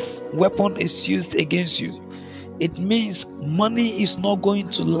when this weapon is used against you, it means money is not going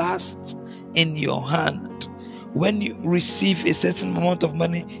to last in your hand. When you receive a certain amount of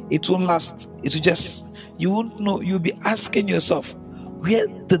money, it won't last. It will just, you won't know. You'll be asking yourself, where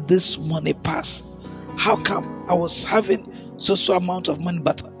did this money pass? How come I was having so amount of money,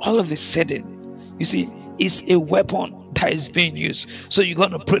 but all of a sudden, you see, it's a weapon that is being used. So you're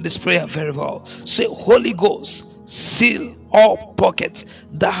going to pray this prayer very well. Say, Holy Ghost, seal all pockets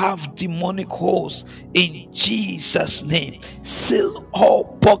that have demonic holes in Jesus' name. Seal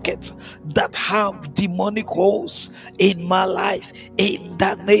all pockets that have demonic holes in my life, in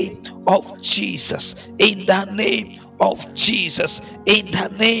the name of Jesus, in the name of Jesus, in the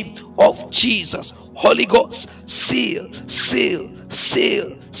name of Jesus. Holy Ghost, seal, seal,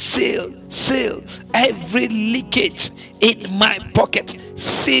 seal, seal, seal every leakage in my pocket.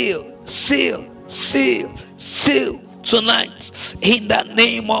 Seal, seal, seal, seal tonight in the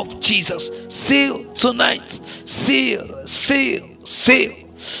name of Jesus. Seal tonight. Seal, seal, seal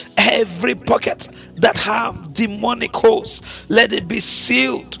every pocket that have demonic holes. Let it be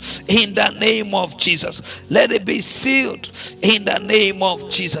sealed in the name of Jesus. Let it be sealed in the name of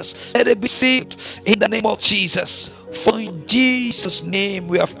Jesus. Let it be sealed in the name of Jesus. For in Jesus' name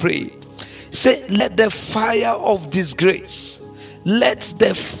we have prayed. Say, let the fire of disgrace, let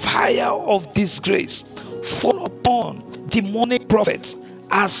the fire of disgrace fall upon demonic prophets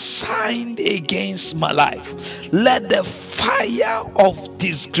assigned against my life. Let the fire of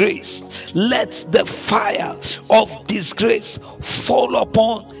disgrace, let the fire of disgrace fall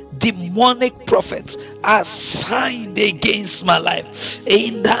upon demonic prophets assigned against my life.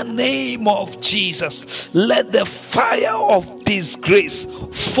 In the name of Jesus, let the fire of disgrace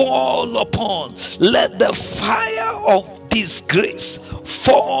fall upon, let the fire of disgrace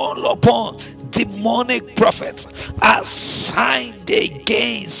fall upon demonic prophets assigned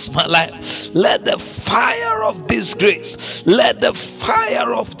against my life. Let the fire of disgrace, let the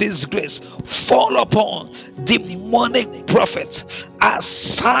fire of disgrace fall upon demonic prophets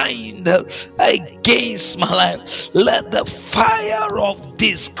assigned against my life. Let the fire of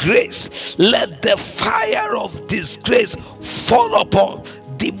disgrace, let the fire of disgrace fall upon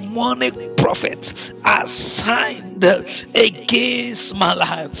demonic prophet assigned against my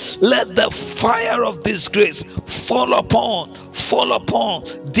life. Let the fire of disgrace fall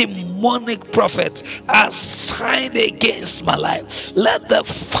upon demonic prophet assigned against my life. Let the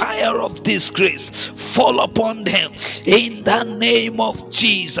fire of disgrace fall upon them in the name of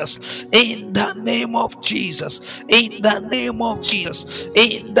Jesus. In the name of Jesus. In the name of Jesus.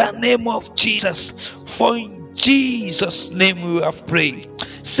 In the name of Jesus. For in Jesus' name we have prayed.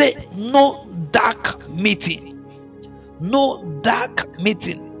 Say, no dark meeting, no dark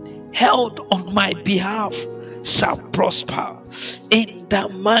meeting held on my behalf shall prosper in the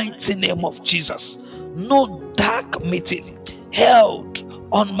mighty name of Jesus. No dark meeting held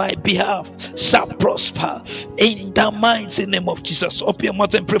on my behalf shall prosper in the mighty name of Jesus. Open your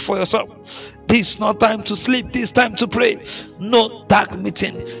mouth and pray for yourself. This is not time to sleep, this is time to pray. No dark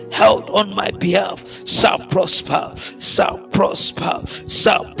meeting held on my behalf shall prosper, shall prosper,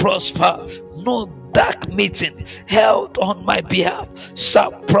 shall prosper. No dark meeting held on my behalf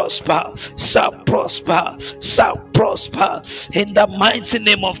shall prosper, shall prosper, shall prosper in the mighty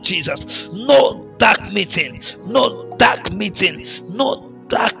name of Jesus. No dark meeting, no dark meeting, no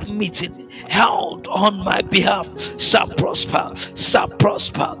dark meeting held on my behalf shall prosper, shall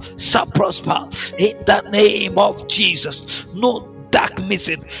prosper, shall prosper in the name of Jesus. No dark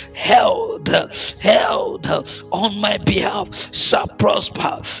meeting held on my behalf shall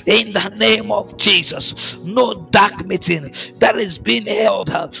prosper in the name of Jesus. No dark meeting that is being held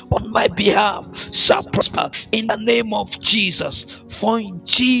on my behalf shall prosper in the name of Jesus. For in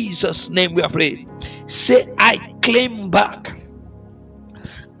Jesus' name we are praying. Say, I claim back,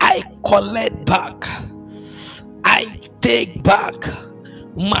 I collect back, I take back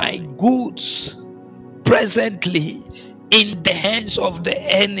my goods presently in the hands of the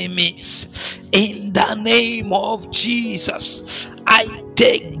enemies. In the name of Jesus, I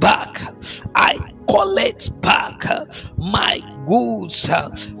take back, I collect back my goods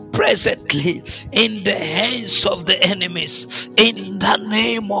presently in the hands of the enemies. In the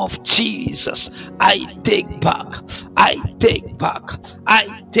name of Jesus, I take back, I take back,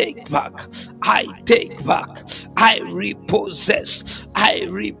 I take back, I take back, I repossess, I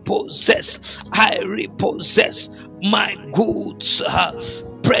repossess, I repossess my goods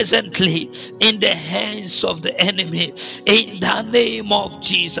presently in the hands of the enemy. In the name of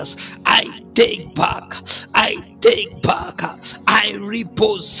Jesus, I take back, I take back, I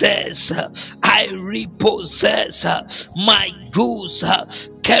repossess, I repossess my goods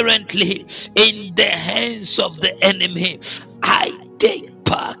currently in the hands of the enemy. I take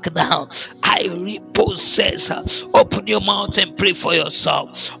back now, I repossess. Open your mouth and pray for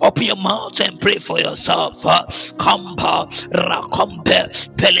yourself. Open your mouth and pray for yourself. Kamba rakombe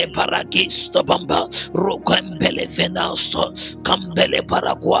pele paragisto bamba rokombele venaso kambele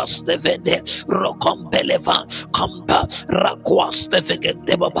paraguas de vende rokombele van kamba raguas de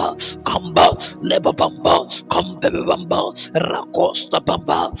vegete baba kamba leba bamba kambele bamba rakosta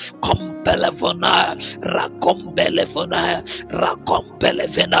bamba kambele vona rakombele vona rakombele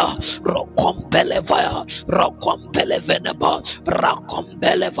vena rokombele vaya rokombele veneba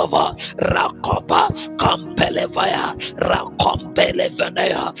rakombele vava rakoba kambele vaya rakombele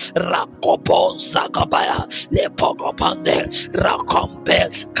venea rakobo zagabaya lepogopande rakombe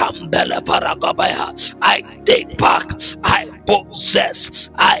kambele paragabaya. I take back, I possess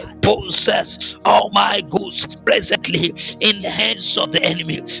all my goods presently in the hands of the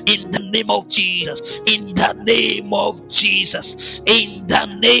enemy. In the name of Jesus, in the name of Jesus, in the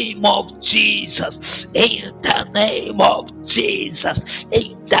name of Jesus, in the name of Jesus,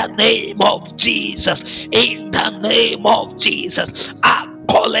 in the name of Jesus, in the name of Jesus. I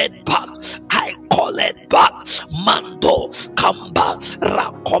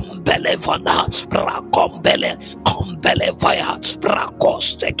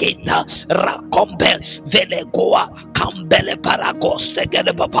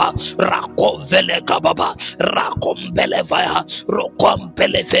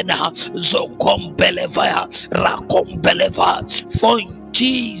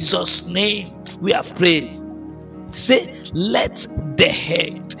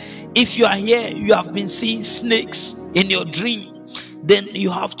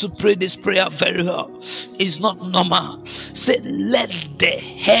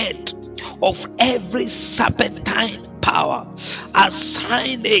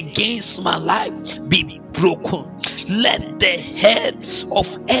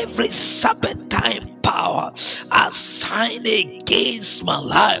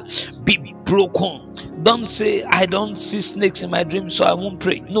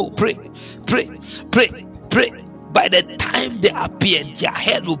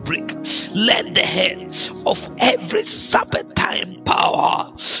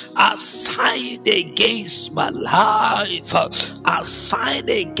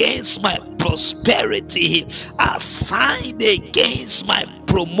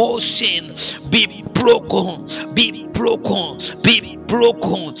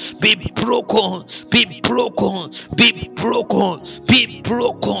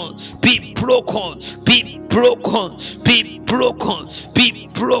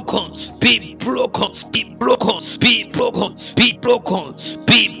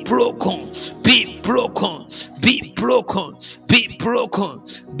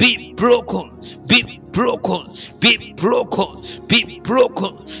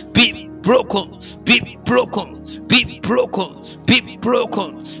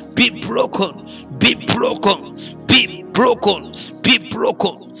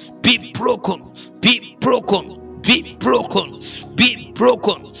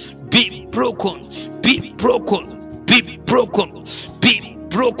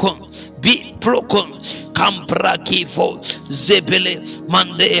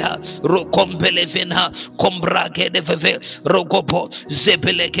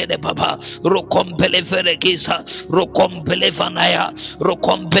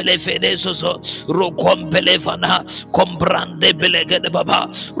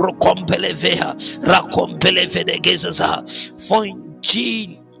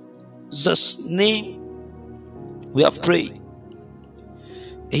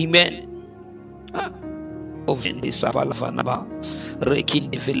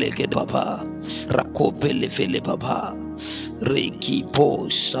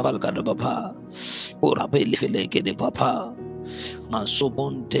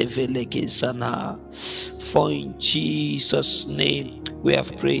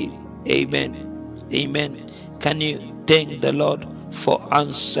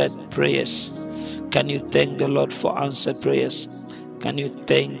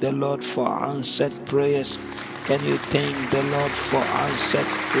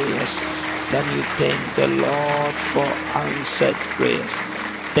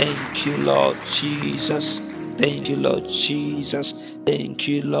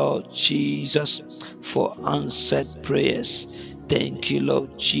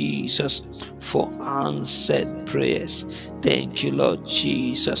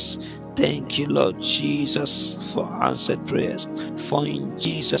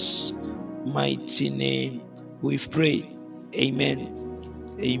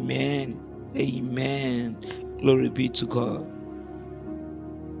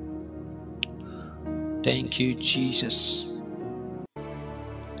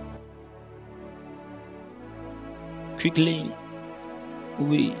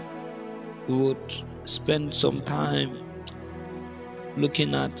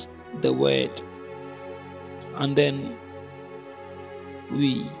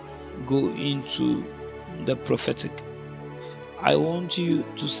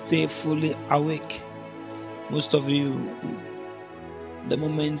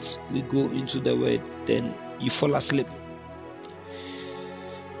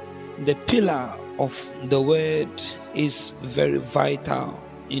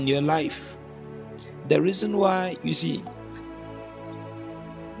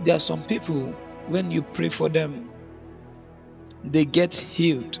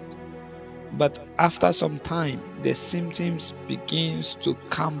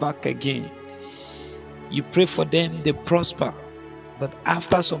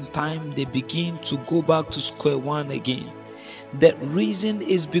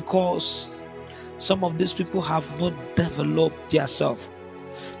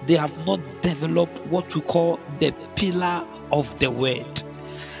they have not developed what we call the pillar of the word.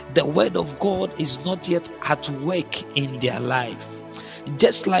 The word of God is not yet at work in their life.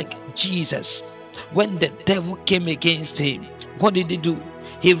 Just like Jesus, when the devil came against him, what did he do?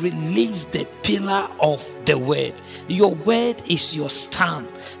 He released the pillar of the word. Your word is your stand.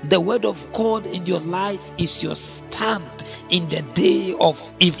 The word of God in your life is your stand in the day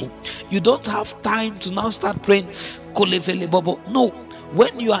of evil. You don't have time to now start praying. No.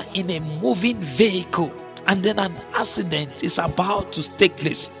 When you are in a moving vehicle and then an accident is about to take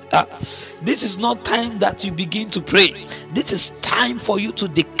place, this is not time that you begin to pray. This is time for you to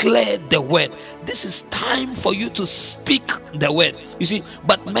declare the word. This is time for you to speak the word. You see,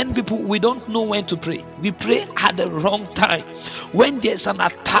 but many people, we don't know when to pray. We pray at the wrong time. When there's an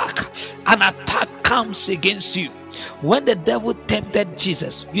attack comes against you. When the devil tempted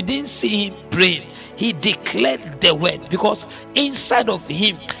Jesus, you didn't see him praying. He declared the word, because inside of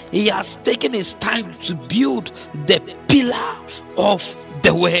him, he has taken his time to build the pillar of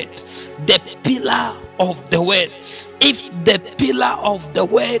the word. The pillar of the word. If the pillar of the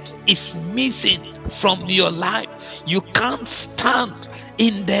word is missing from your life, you can't stand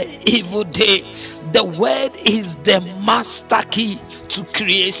in the evil day. The word is the master key to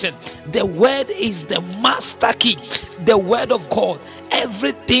creation. The word is the master key. The word of God.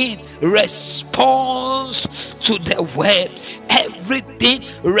 Everything responds to the word. Everything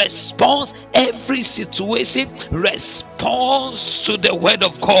responds. Every situation responds to the word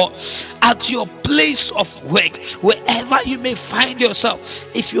of God. At your place of work, wherever you may find yourself,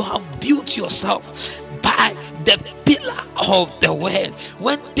 if you have built yourself by the pillar of the word,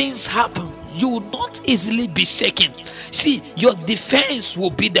 when things happen, you will not easily be shaken. See, your defense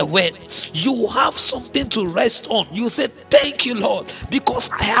will be the word. You will have something to rest on. You say, thank you, Lord, because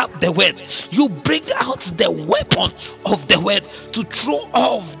I have the word. You bring out the weapon of the word to throw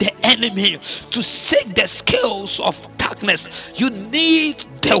off the enemy, to shake the scales of darkness. You need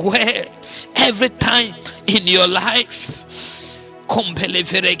the word every time in your life.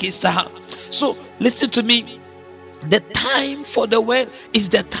 So listen to me. The time for the word is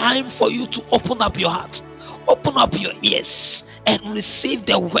the time for you to open up your heart, open up your ears, and receive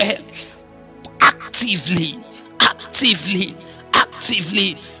the word actively.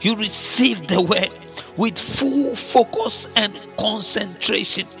 You receive the word with full focus and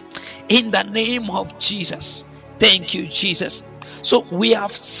concentration in the name of Jesus. Thank you, Jesus. So we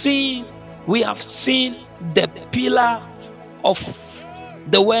have seen the pillar of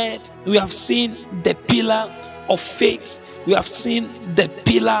the word. We have seen the pillar of faith. We have seen the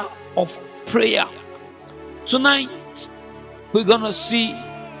pillar of prayer. Tonight we're gonna see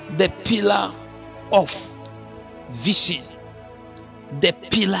the pillar of vision. The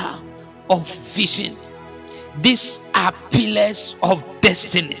pillar of vision. These are pillars of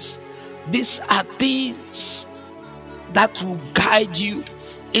destinies. These are things that will guide you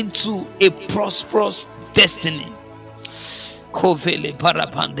into a prosperous destiny.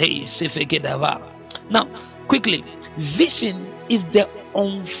 Now, quickly, vision is the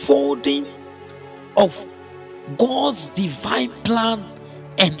unfolding of God's divine plan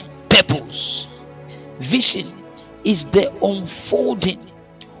and purpose. Vision is the unfolding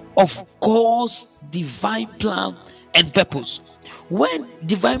of God's divine plan and purpose. When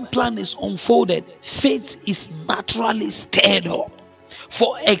divine plan is unfolded, faith is naturally stirred up.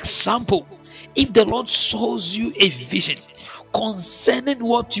 For example, if the Lord shows you a vision concerning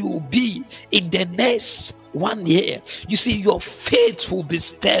what you will be in the next 1 year, you see, your faith will be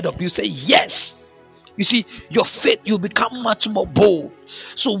stirred up. You say yes. You see, your faith, you become much more bold.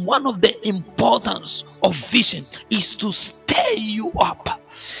 So one of the importance of vision is to stir you up.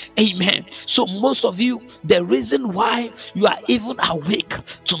 Amen. So most of you, the reason why you are even awake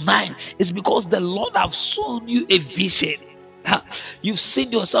tonight is because the Lord has shown you a vision. You've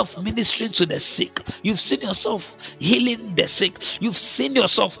seen yourself ministering to the sick. You've seen yourself healing the sick. You've seen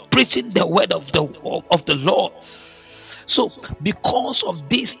yourself preaching the word of the Lord. So because of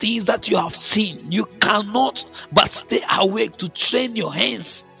these things that you have seen, you cannot but stay awake to train your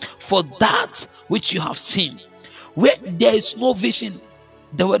hands for that which you have seen. Where there is no vision,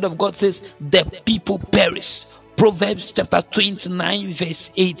 the word of God says the people perish. Proverbs chapter 29 verse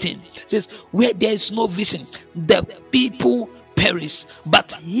 18 says, where there is no vision, the people perish,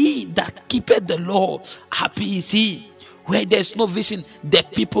 but he that keepeth the law, happy is he. Where there is no vision, the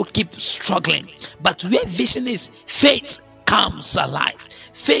people keep struggling. But where vision is, faith comes alive.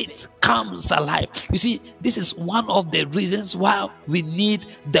 Faith comes alive. You see, this is one of the reasons why we need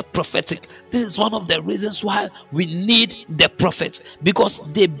the prophetic. This is one of the reasons why we need the prophets, because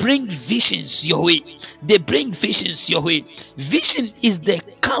they bring visions your way. They bring visions your way. Vision is the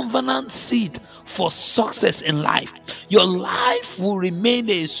covenant seed for success in life. Your life will remain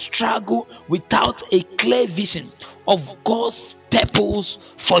a struggle without a clear vision of God's purpose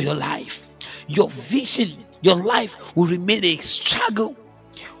for your life. Your vision, your life will remain a struggle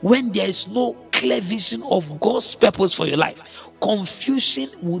when there is no clear vision of God's purpose for your life.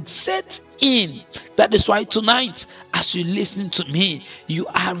 Confusion would set in. That is why tonight, as you listen to me, you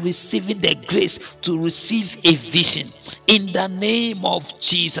are receiving the grace to receive a vision in the name of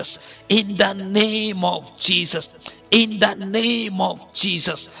Jesus. In the name of Jesus. In the name of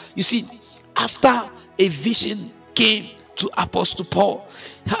Jesus. You see, after a vision came to Apostle Paul,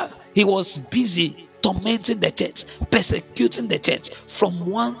 he was busy tormenting the church, persecuting the church from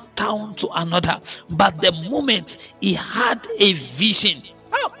one town to another. But the moment he had a vision,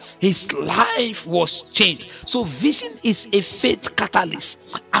 his life was changed. So vision is a faith catalyst,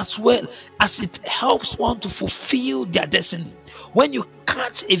 as well as it helps one to fulfill their destiny. When you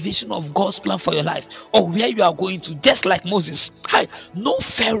catch a vision of God's plan for your life, or where you are going to, just like Moses, no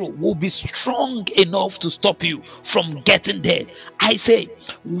Pharaoh will be strong enough to stop you from getting there. I say,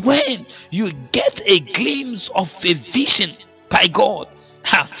 when you get a glimpse of a vision by God,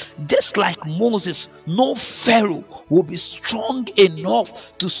 just like Moses, no Pharaoh will be strong enough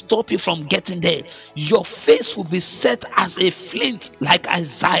to stop you from getting there. Your face will be set as a flint, like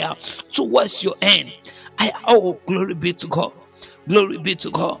Isaiah, towards your end. Glory be to God. Glory be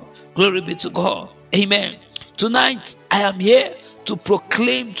to God. Glory be to God. Amen. Tonight, I am here to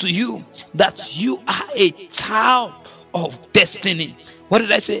proclaim to you that you are a child of destiny. What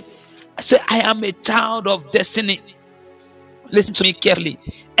did I say? I said, I am a child of destiny. Listen to me carefully.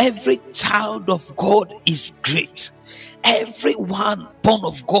 Every child of God is great. Everyone born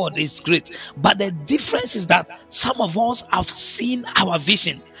of God is great. But the difference is that some of us have seen our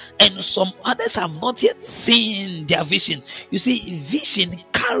vision and some others have not yet seen their vision. You see, vision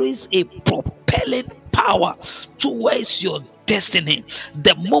carries a propelling power towards your destiny.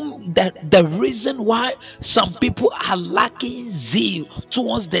 The reason why some people are lacking zeal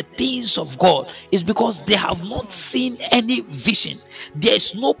towards the things of God is because they have not seen any vision. There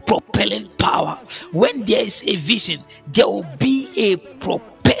is no propelling power. When there is a vision, there will be a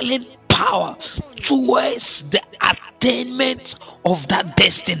propelling power towards the attainment of that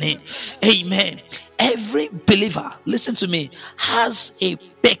destiny. Amen. Every believer, listen to me, has a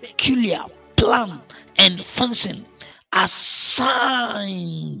peculiar plan and function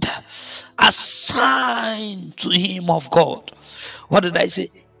assigned to him of God. What did I say?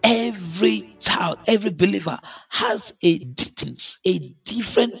 Every child, every believer has a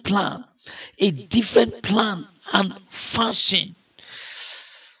different plan and function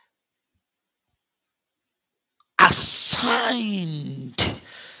assigned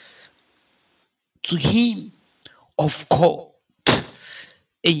to him of God.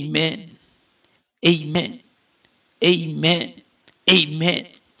 Amen. Amen. Amen. Amen.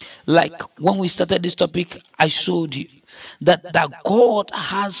 Like when we started this topic, I showed you that God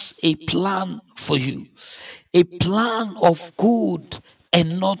has a plan for you, a plan of good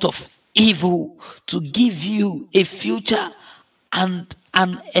and not of evil, to give you a future and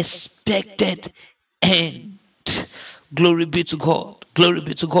an expected end. Glory be to God. Glory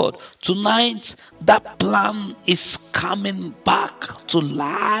be to God. Tonight, that plan is coming back to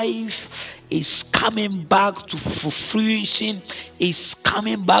life, is coming back to fruition, is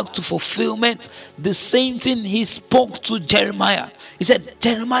coming back to fulfillment. The same thing he spoke to Jeremiah. He said,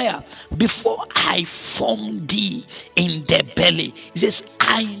 Jeremiah, before I formed thee in the belly, he says,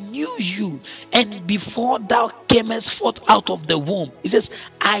 I knew you, and before thou camest forth out of the womb, he says,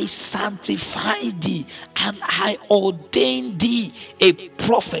 I sanctified thee, and I ordained thee a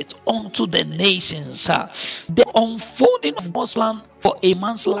prophet unto the nations. The unfolding of God's plan for a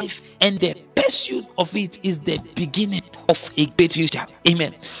man's life and the pursuit of it is the beginning of a great future.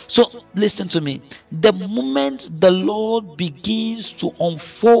 Amen. So listen to me. The moment the Lord begins to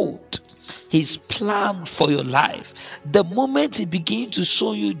unfold his plan for your life, the moment he begins to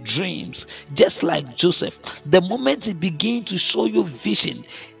show you dreams, just like Joseph, the moment he begins to show you vision,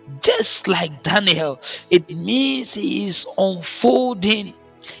 just like Daniel, it means he is unfolding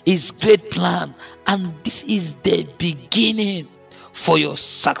his great plan, and this is the beginning for your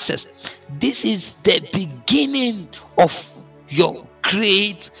success. This is the beginning of your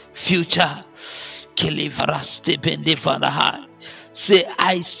great future. Say,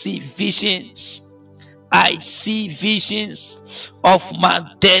 I see visions. I see visions of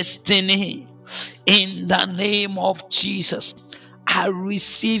my destiny. In the name of Jesus, I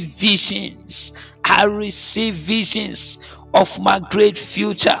receive visions. I receive visions of my great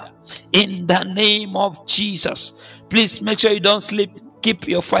future. In the name of Jesus. Please make sure you don't sleep. Keep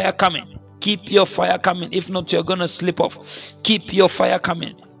your fire coming. Keep your fire coming. If not, you're going to sleep off. Keep your fire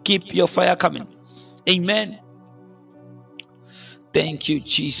coming. Keep your fire coming. Amen. Thank you,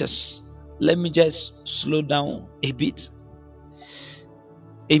 Jesus. Let me just slow down a bit.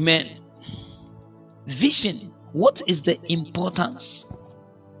 Amen. Vision. What is the importance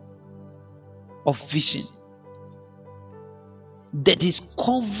of vision? The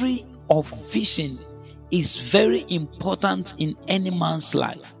discovery of vision is very important in any man's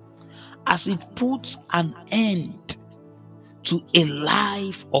life, as it puts an end to a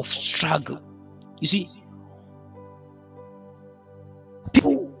life of struggle. You see,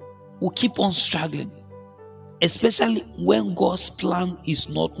 people will keep on struggling, especially when God's plan is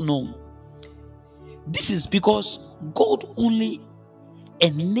not known. This is because God only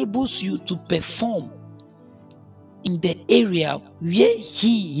enables you to perform in the area where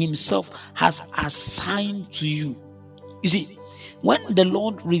He Himself has assigned to you. You see, when the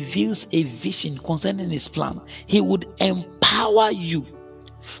Lord reveals a vision concerning His plan, He would empower you.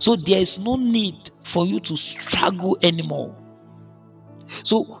 So there is no need for you to struggle anymore.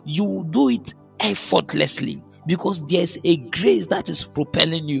 So you will do it effortlessly because there is a grace that is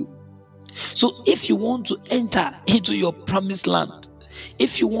propelling you. So if you want to enter into your promised land,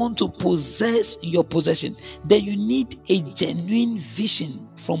 if you want to possess your possession, then you need a genuine vision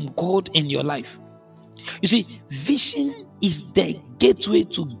from God in your life. You see, vision is the gateway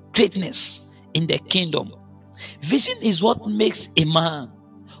to greatness in the kingdom. Vision is what makes a man.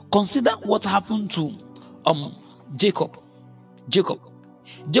 Consider what happened to Jacob.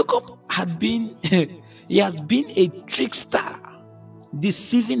 Jacob had been he has been a trickster,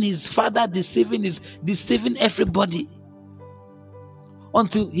 deceiving his father, deceiving everybody,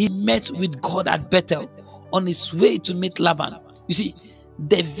 until he met with God at Bethel on his way to meet Laban. You see,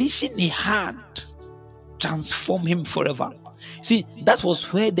 the vision he had transformed him forever. See, that was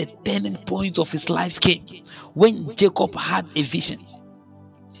where the turning point of his life came, when Jacob had a vision.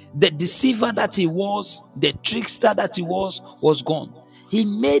 The deceiver that he was, the trickster that he was gone. He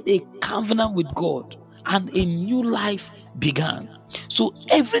made a covenant with God and a new life began. So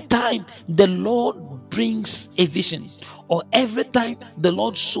every time the Lord brings a vision, or every time the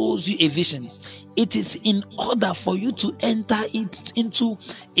Lord shows you a vision, it is in order for you to enter into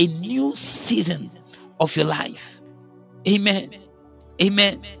a new season of your life. Amen.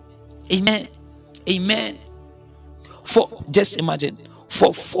 Amen. Amen. Amen. Just imagine,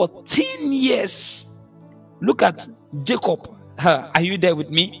 for 14 years, look at Jacob. Are you there with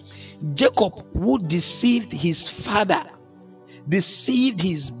me? Jacob, who deceived his father, deceived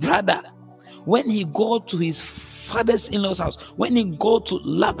his brother, when he got to his father's in-laws house, when he got to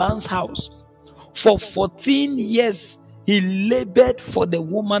Laban's house, for 14 years he labored for the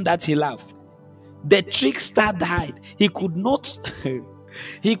woman that he loved. The trickster died. He could not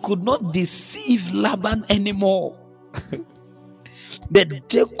deceive Laban anymore. The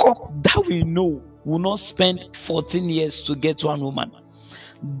Jacob that we know will not spend 14 years to get one woman.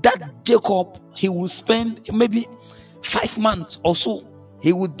 That Jacob, he will spend maybe 5 months or so.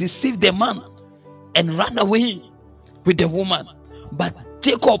 He would deceive the man and run away with the woman. But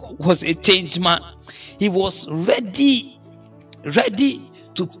Jacob was a changed man. He was ready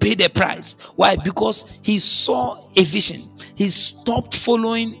to pay the price. Why? Because he saw a vision. He stopped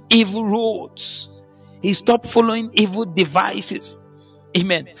following evil roads. He stopped following evil devices.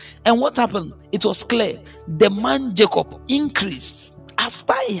 Amen. And what happened? It was clear. The man Jacob increased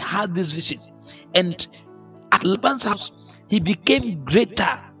after he had this vision. And at Laban's house, he became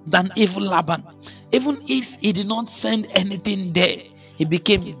greater than even Laban. Even if he did not send anything there, he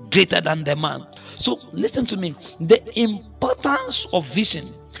became greater than the man. So listen to me. The importance of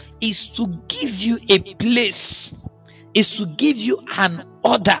vision is to give you a place, is to give you an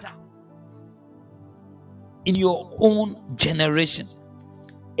order in your own generation.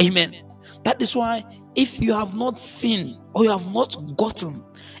 Amen. That is why if you have not seen or you have not gotten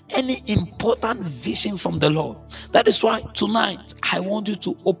any important vision from the Lord, that is why tonight I want you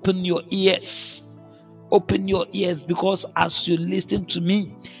to open your ears. Open your ears, because as you listen to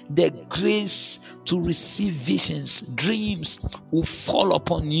me, the grace to receive visions, dreams will fall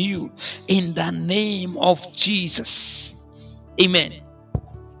upon you in the name of Jesus. Amen.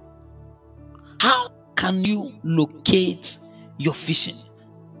 How can you locate your vision?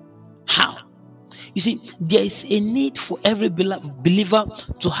 How? You see, there is a need for every believer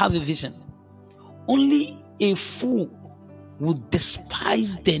to have a vision. only a fool would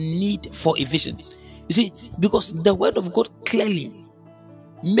despise the need for a vision. You see, because the word of God clearly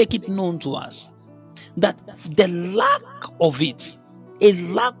make it known to us that the lack of it, a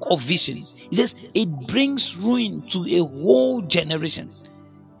lack of vision, it says it brings ruin to a whole generation.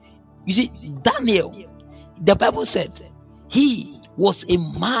 You see, Daniel, the Bible said he was a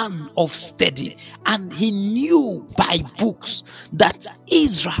man of study, and he knew by books that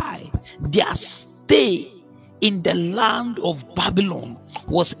Israel, their stay in the land of Babylon,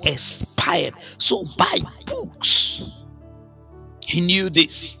 was expired. So by books, he knew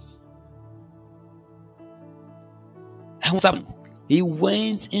this. And what happened? He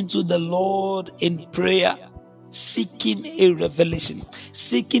went into the Lord in prayer, seeking a revelation,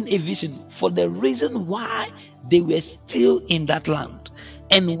 seeking a vision for the reason why they were still in that land.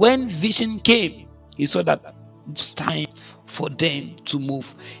 And when vision came, he saw that it's time for them to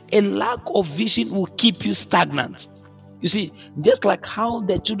move. A lack of vision will keep you stagnant. You see, just like how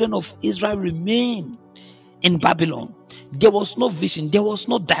the children of Israel remained in Babylon, there was no vision, there was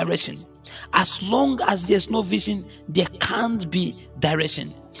no direction. As long as there's no vision, there can't be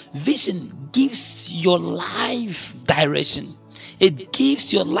direction. Vision gives your life direction. It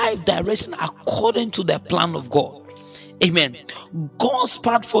gives your life direction according to the plan of God. Amen. God's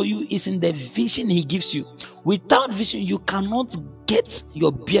part for you is in the vision He gives you. Without vision, you cannot get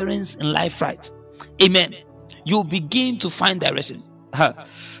your bearings in life right. Amen. You begin to find direction.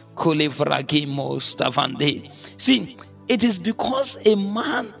 See, it is because a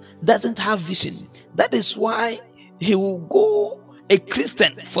man doesn't have vision. That is why he will go, a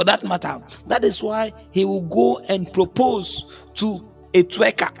Christian for that matter, that is why he will go and propose to a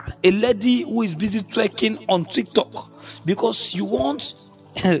twerker, a lady who is busy twerking on TikTok, because you want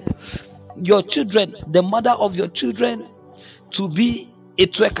your children, the mother of your children, to be a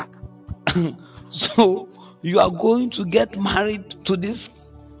twerker. So you are going to get married to these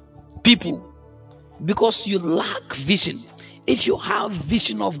people because you lack vision. If you have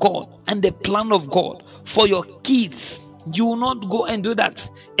vision of God and the plan of God for your kids, you will not go and do that.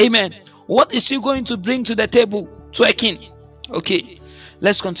 Amen. What is she going to bring to the table? Twerking. Okay,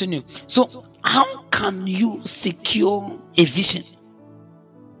 let's continue. So how can you secure a vision?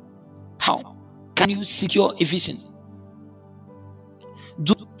 How can you secure a vision?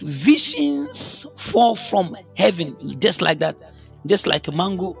 Do visions fall from heaven just like that? Just like a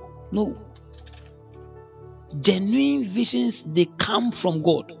mango? No. Genuine visions, they come from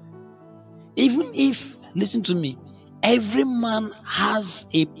God. Even if, listen to me, every man has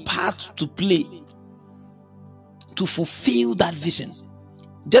a part to play to fulfill that vision.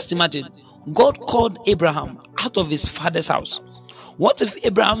 Just imagine, God called Abraham out of his father's house. What if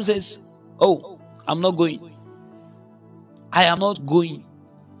Abraham says, "Oh, I'm not going. I am not going"?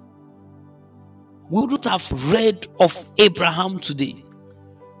 We wouldn't have read of Abraham today.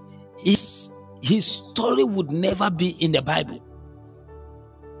 His story would never be in the Bible.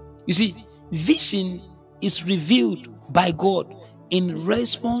 You see, vision is revealed by God in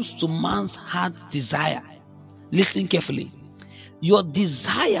response to man's heart desire. Listen carefully. Your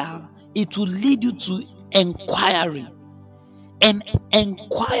desire, it will lead you to inquiry. And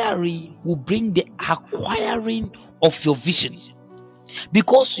inquiry will bring the acquiring of your vision.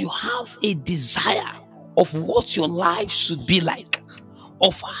 Because you have a desire of what your life should be like,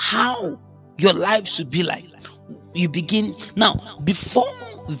 of how your life should be like. You begin now. Before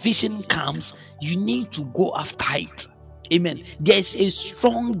vision comes, you need to go after it. Amen. There is a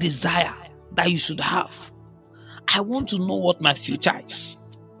strong desire that you should have. I want to know what my future is.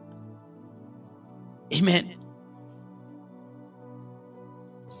 Amen.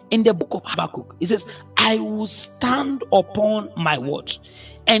 In the book of Habakkuk, it says, "I will stand upon my watch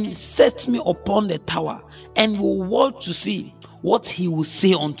and set me upon the tower and will watch to see what he will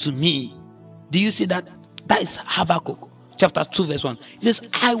say unto me." Do you see that? That is Habakkuk chapter 2 verse 1. It says,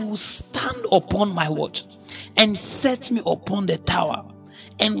 "I will stand upon my watch and set me upon the tower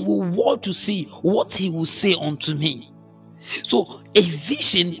and will watch to see what he will say unto me." So a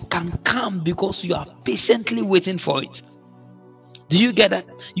vision can come because you are patiently waiting for it. Do you get that?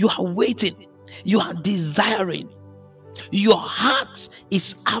 You are waiting. You are desiring. Your heart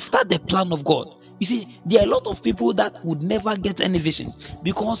is after the plan of God. You see, there are a lot of people that would never get any vision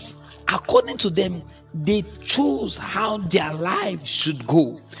because according to them, they choose how their life should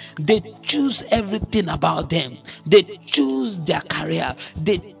go. They choose everything about them. They choose their career.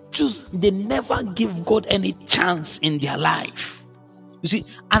 They never give God any chance in their life. You see,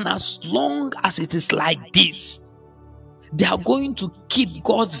 and as long as it is like this, they are going to keep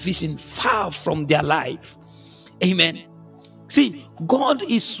God's vision far from their life. Amen. See, God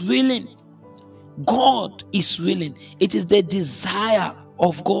is willing God is willing. It is the desire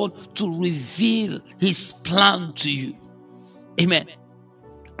of God to reveal his plan to you. Amen.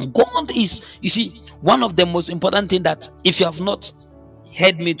 God is, you see, one of the most important things that, if you have not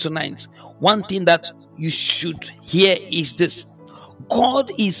heard me tonight, one thing that you should hear is this: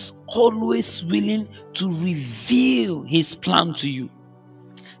 God is always willing to reveal his plan to you.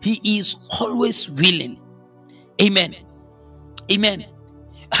 He is always willing. Amen. Amen.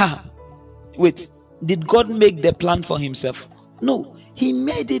 Wait, did God make the plan for himself? No, he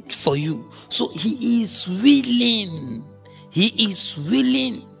made it for you. So he is willing. He is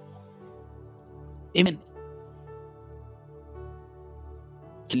willing. Amen.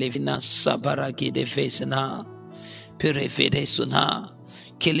 Levina sabaraki de vesena perevede suna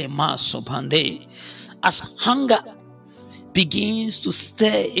kelema sobande. As hunger begins to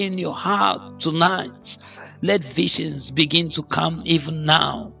stir in your heart tonight, let visions begin to come even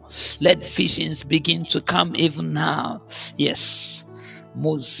now. Let visions begin to come even now. Yes.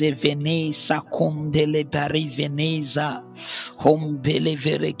 Mose veneza kondele bari veneza hombele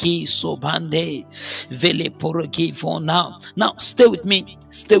vereki sobande vele poroki for now. Now stay with me.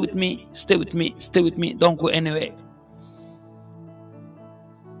 Stay with me. Stay with me. Stay with me. Don't go anywhere.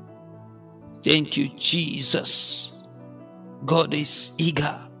 Thank you, Jesus. God is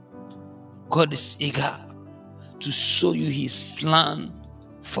eager. God is eager to show you his plan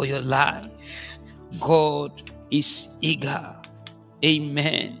for your life. God is eager.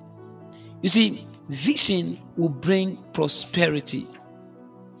 Amen. You see, vision will bring prosperity.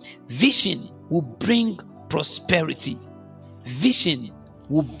 Vision will bring prosperity. Vision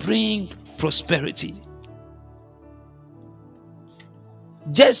will bring prosperity.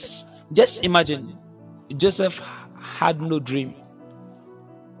 Just imagine, Joseph had no dream.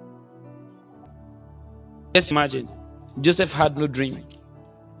 Just imagine, Joseph had no dream.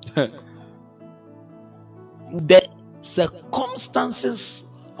 The circumstances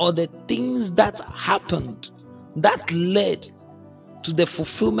or the things that happened that led to the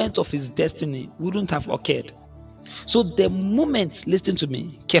fulfillment of his destiny wouldn't have occurred. So the moment, listen to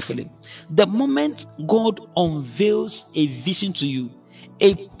me carefully, the moment God unveils a vision to you,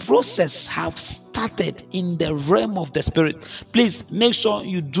 a process has started in the realm of the spirit. Please make sure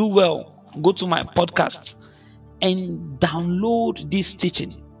you do well. Go to my podcast and download this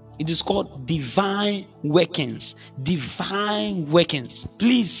teaching. It is called Divine Workings. Divine Workings.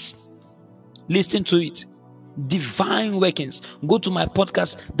 Please listen to it. Divine Workings. Go to my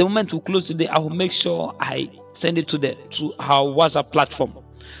podcast. The moment we close today, I will make sure I send it to our WhatsApp platform.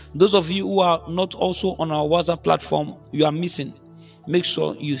 Those of you who are not also on our WhatsApp platform, you are missing. Make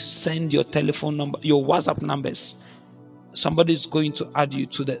sure you send your telephone number, your WhatsApp numbers. Somebody is going to add you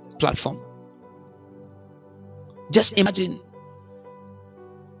to the platform. Just imagine,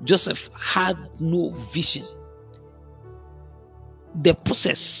 Joseph had no vision. The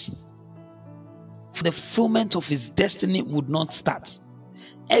process for the fulfillment of his destiny would not start.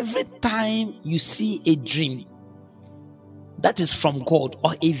 Every time you see a dream that is from God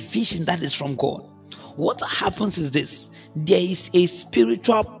or a vision that is from God, what happens is this: there is a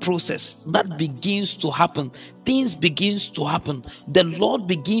spiritual process that begins to happen. Things begins to happen. The Lord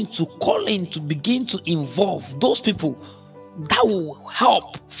begins to call in, to begin to involve those people that will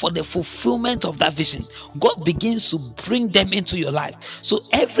help for the fulfillment of that vision. God begins to bring them into your life. So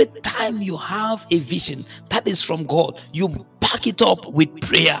every time you have a vision that is from God, you back it up with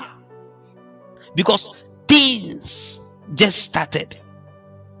prayer, because things just started.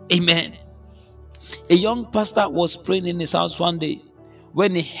 Amen. A young pastor was praying in his house one day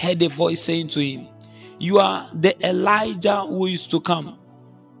when he heard a voice saying to him, "You are the Elijah who is to come."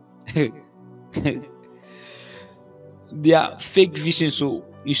 They are fake visions, so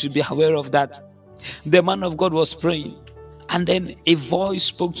you should be aware of that. The man of God was praying, and then a voice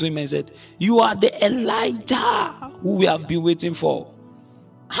spoke to him and said, "You are the Elijah who we have been waiting for."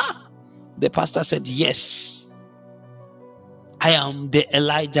 The pastor said, "Yes, I am the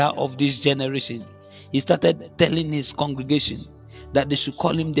Elijah of this generation." He started telling his congregation that they should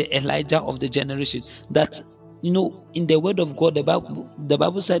call him the Elijah of the generation. That, in the word of God, the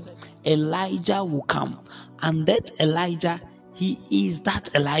Bible said Elijah will come, and that Elijah, he is that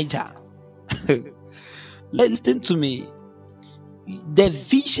Elijah. Listen to me. The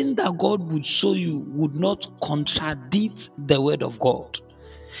vision that God would show you would not contradict the word of God.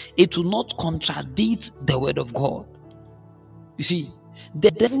 It will not contradict the word of God. You see,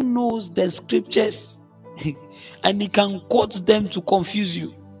 the devil knows the scriptures and he can quote them to confuse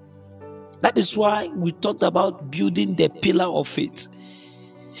you. That is why we talked about building the pillar of faith.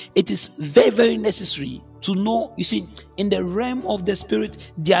 It is very, very necessary to know. You see, in the realm of the spirit,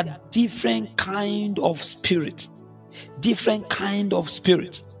 there are different kind of spirit. Different kind of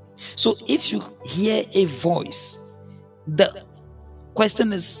spirit. So if you hear a voice, the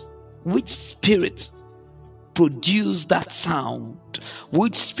question is, which spirit produced that sound?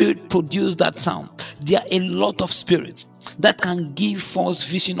 Which spirit produced that sound? There are a lot of spirits that can give false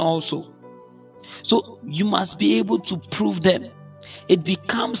vision also. So you must be able to prove them. It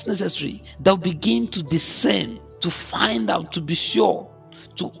becomes necessary that we begin to discern, to find out, to be sure,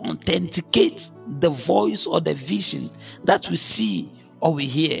 to authenticate the voice or the vision that we see or we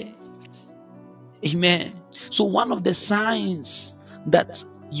hear. Amen. So one of the signs that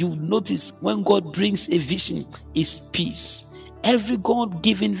you notice when God brings a vision is peace. Every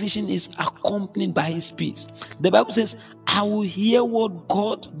God-given vision is accompanied by his peace. The Bible says, I will hear what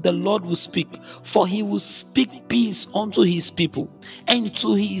God the Lord will speak, for he will speak peace unto his people and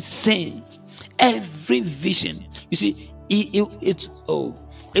to his saints. Every vision, you see, it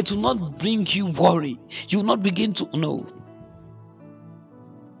will not bring you worry. You will not begin to know.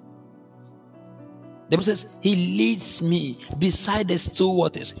 The Bible says, he leads me beside the still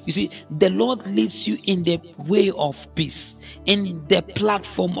waters. You see, the Lord leads you in the way of peace, in the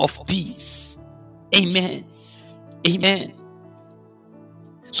platform of peace. Amen. Amen.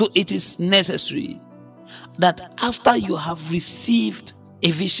 So it is necessary that after you have received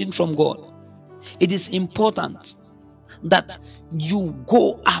a vision from God, it is important that you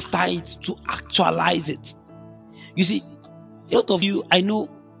go after it to actualize it. You see, a lot of you, I know,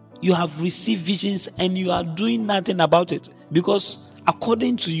 you have received visions and you are doing nothing about it, because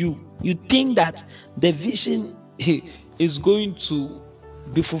according to you, you think that the vision is going to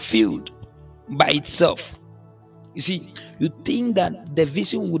be fulfilled by itself. You see, you think that the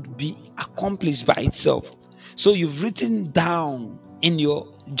vision would be accomplished by itself. So you've written down in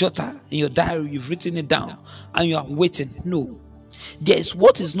your jotter, in your diary, you've written it down and you are waiting. No, there is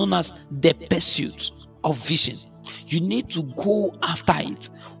what is known as the pursuit of vision. You need to go after it.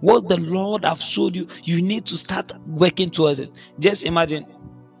 What the Lord have showed you, you need to start working towards it. Just imagine,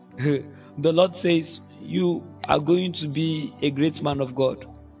 the Lord says you are going to be a great man of God,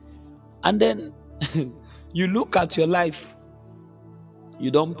 and then you look at your life.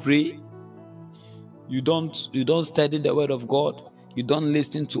 You don't pray. You don't study the word of God. You don't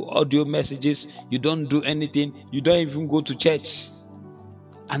listen to audio messages. You don't do anything. You don't even go to church.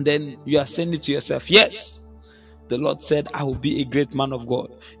 And then you are saying it to yourself, yes, the Lord said, I will be a great man of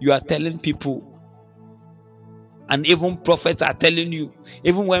God. You are telling people, and even prophets are telling you,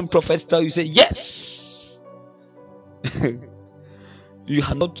 even when prophets tell you, say, yes. You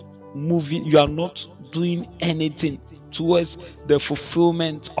are not moving, you are not doing anything towards the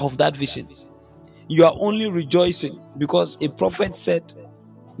fulfillment of that vision. You are only rejoicing because a prophet said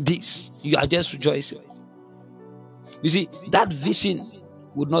this. You are just rejoicing. You see, that vision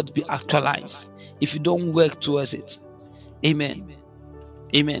would not be actualized if you don't work towards it. Amen.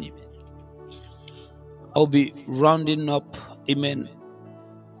 Amen. I'll be rounding up. Amen.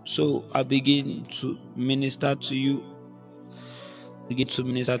 So I begin to minister to you.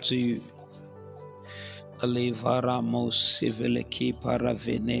 Alevara mosevele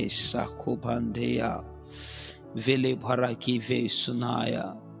paravene sakobandea vele paraki ve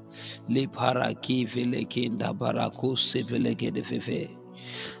sunaya le paraki vele kinda barako sevele gedeveve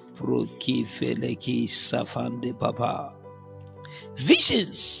proki vele ki safande baba.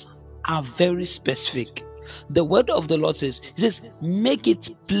 Visions are very specific. The word of the Lord says, He says, make it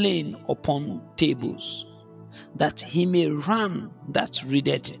plain upon tables, that he may run that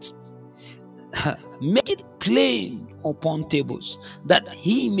readeth it. Make it plain upon tables, that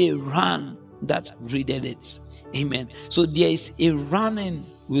he may run that readeth it. Amen. So there is a running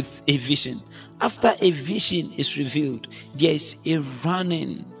with a vision. After a vision is revealed, there is a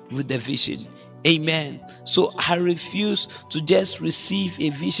running with the vision. Amen. So I refuse to just receive a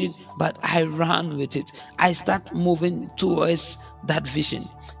vision, but I run with it. I start moving towards that vision.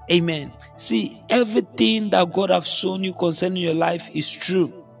 Amen. See, everything that God has shown you concerning your life is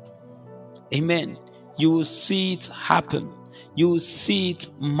true. Amen. You will see it happen. You will see it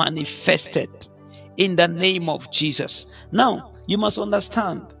manifested in the name of Jesus. Now, you must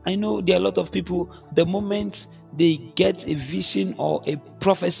understand, I know there are a lot of people, the moment they get a vision or a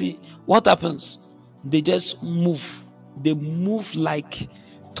prophecy, what happens? They just move. They move like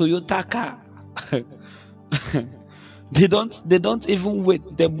Toyota car. They don't even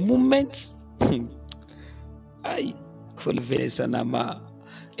wait. The moment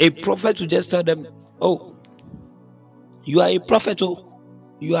a prophet will just tell them, oh, you are a prophet, oh,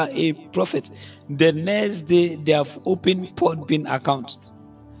 you are a prophet. The next day they have opened Podbean account.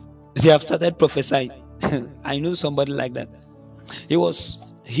 They have started prophesying. I know somebody like that.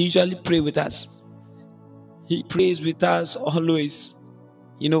 He usually pray with us. He prays with us always.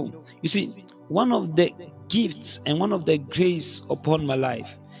 You see, one of the gifts and one of the grace upon my life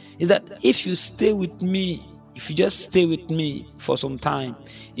is that if you stay with me, if you just stay with me for some time,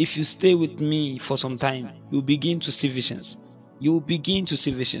 you'll begin to see visions.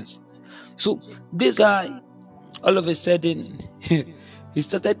 So this guy, all of a sudden, he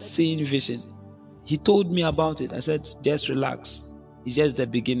started seeing vision. He told me about it. I said, just relax. It's just the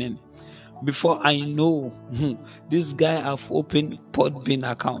beginning. Before I know, this guy have opened Podbean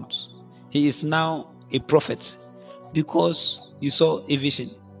account. He is now a prophet because you saw a vision.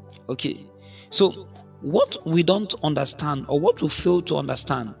 Okay. So what we don't understand, or what we fail to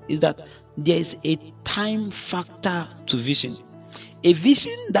understand, is that there is a time factor to vision. A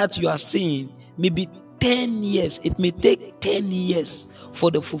vision that you are seeing may be 10 years. It may take 10 years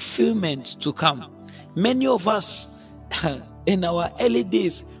for the fulfillment to come. Many of us in our early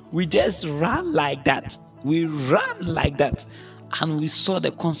days, we just ran like that. And we saw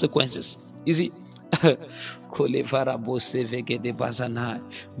the consequences. You see,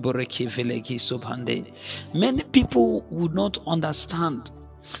 many people would not understand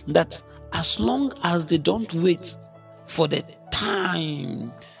that as long as they don't wait for the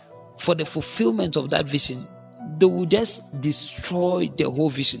time, for the fulfillment of that vision, they will just destroy the whole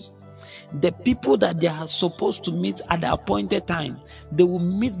vision. The people that they are supposed to meet at the appointed time, they will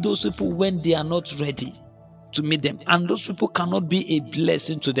meet those people when they are not ready to meet them, and those people cannot be a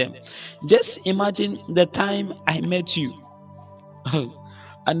blessing to them. Just imagine the time I met you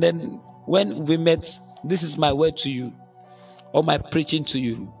and then when we met, this is my word to you, or my preaching to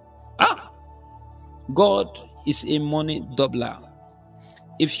you. God is a money doubler.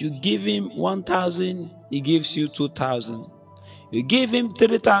 If you give him 1,000, he gives you 2,000. You give him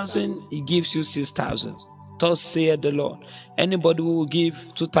 3,000, he gives you 6,000. Thus saith the Lord. Anybody who will give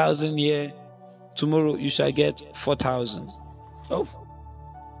 2,000 here, tomorrow you shall get 4,000. Oh,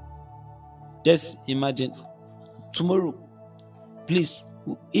 just imagine. Tomorrow, please,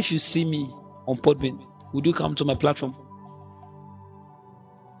 if you see me on Podbean, would you come to my platform?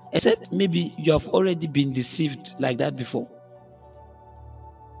 Except maybe you have already been deceived like that before.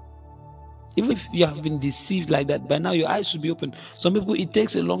 Even if you have been deceived like that, by now your eyes should be open. Some people, it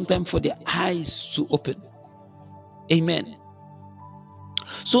takes a long time for their eyes to open. Amen.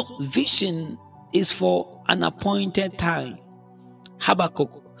 So vision is for an appointed time.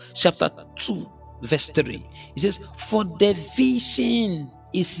 Habakkuk chapter 2 verse 3. It says, for the vision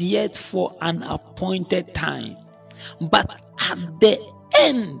is yet for an appointed time, but at the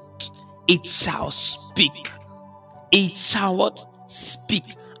end it shall speak. It shall what? Speak.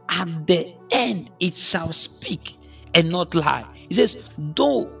 At the end it shall speak and not lie. It says,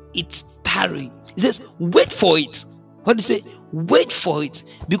 though it tarry. It says, wait for it. What do you say? Wait for it,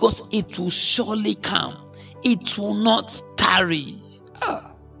 because it will surely come. It will not tarry.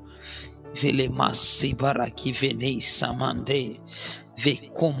 It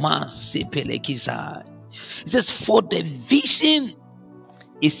says, for the vision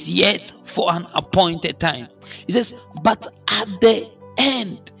is yet for an appointed time. It says, but at the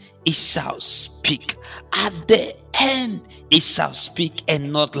end it shall speak. At the end it shall speak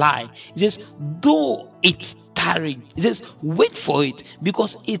and not lie. It says, though it's tarry, it says, wait for it,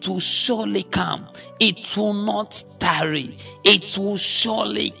 because it will surely come. It will not tarry. It will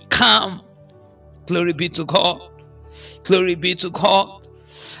surely come. Glory be to God. Glory be to God.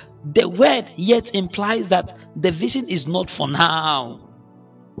 The word yet implies that the vision is not for now.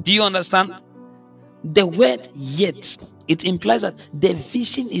 Do you understand? The word yet, it implies that the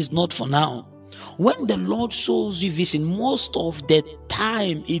vision is not for now. When the Lord shows you vision, most of the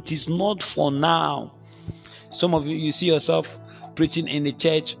time it is not for now. Some of you see yourself preaching in a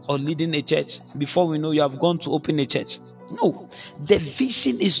church or leading a church. Before we know, you have gone to open a church. No, the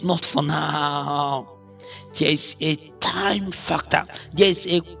vision is not for now. There is a time factor. There is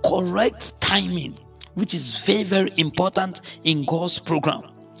a correct timing, which is very, very important in God's program.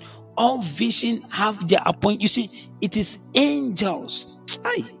 All vision have their appointment. You see, it is angels.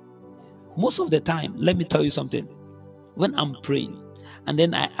 Most of the time, let me tell you something. When I'm praying and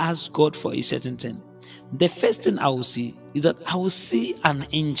then I ask God for a certain thing, the first thing I will see is that I will see an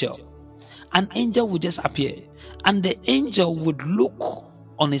angel. An angel will just appear, and the angel would look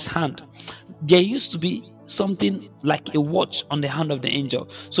on his hand. There used to be something like a watch on the hand of the angel.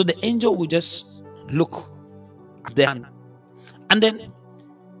 So the angel will just look at the hand. And then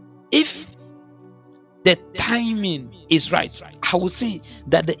if the timing is right, I will see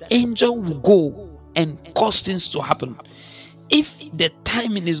that the angel will go and cause things to happen. If the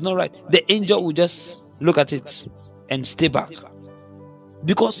timing is not right, the angel will just look at it, and stay back.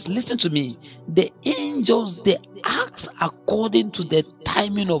 Because listen to me, the angels, they act according to the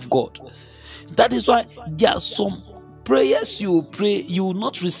timing of God. That is why there are some prayers you will pray, you will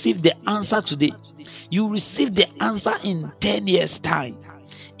not receive the answer today. You receive the answer in 10 years' time,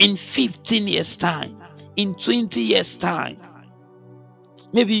 in 15 years' time, in 20 years' time.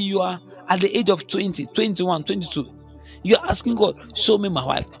 Maybe you are at the age of 20, 21, 22. You are asking God, show me my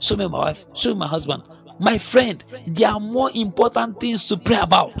wife, show me my wife, show me my husband. My friend, there are more important things to pray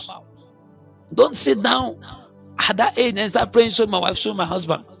about. Don't sit down at that age and start praying, show my wife, show my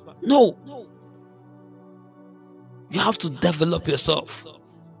husband. No. You have to develop yourself.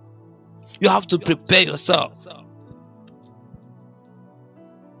 You have to prepare yourself.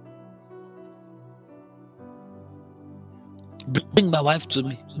 Bring my wife to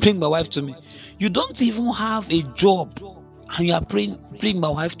me. Bring my wife to me. You don't even have a job and you are praying, bring my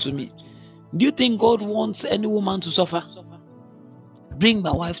wife to me. Do you think God wants any woman to suffer? Bring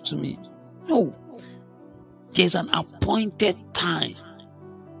my wife to me. No. There's an appointed time.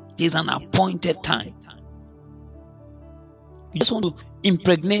 There's an appointed time. You just want to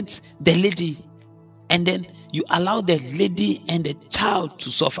impregnate the lady and then you allow the lady and the child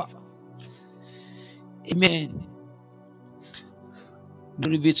to suffer. Amen.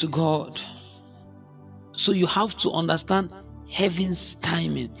 Glory be to God. So you have to understand heaven's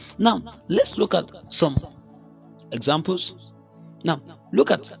timing. Now, let's look at some examples. Now, look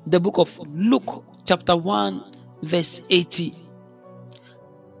at the book of Luke, chapter 1, verse 80.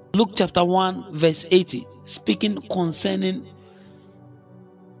 Luke chapter 1, verse 80, speaking concerning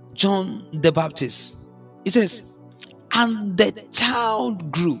John the Baptist. It says, and the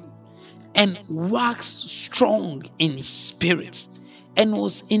child grew and waxed strong in spirit, and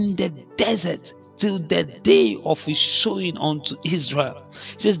was in the desert till the day of his showing unto Israel.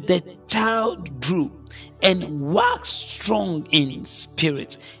 It says, the child grew and waxed strong in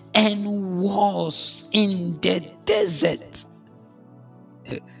spirit, and was in the desert.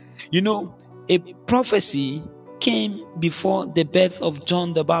 You know, a prophecy came before the birth of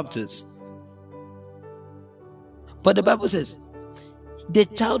John the Baptist. But the Bible says, the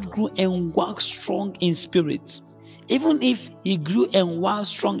child grew and waxed strong in spirit. Even if he grew and was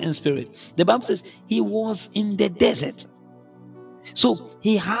strong in spirit, the Bible says he was in the desert. So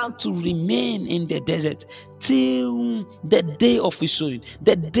he had to remain in the desert till the day of his showing.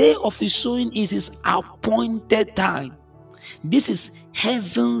 The day of his showing is his appointed time. This is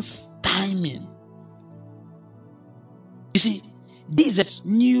heaven's timing. You see, Jesus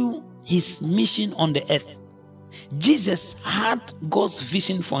knew his mission on the earth. Jesus had God's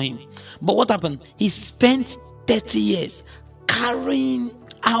vision for him. But what happened? He spent 30 years carrying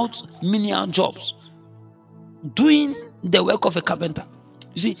out menial jobs, doing the work of a carpenter.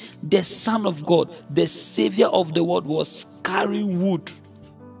 You see, the Son of God, the Savior of the world, was carrying wood.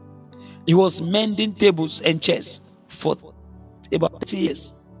 He was mending tables and chairs for about 30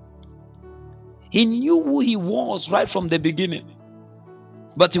 years. He knew who he was right from the beginning,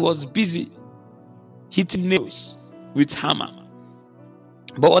 but he was busy hitting nails with hammer.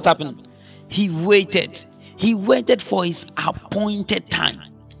 But what happened? He waited. He waited for his appointed time.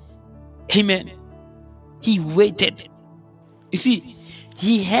 Amen. He waited. You see,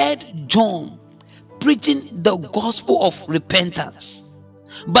 he heard John preaching the gospel of repentance,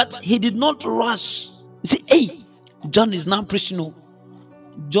 but he did not rush. You see, hey, John is now preaching. No,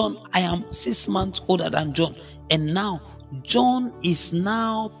 John, I am 6 months older than John, and now John is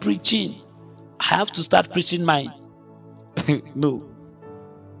now preaching. I have to start preaching mine. No.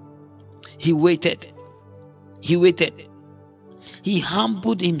 He waited. He waited. He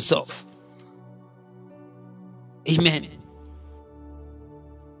humbled himself. Amen.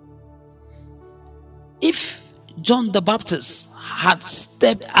 If John the Baptist had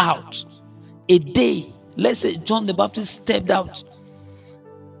stepped out a day, let's say John the Baptist stepped out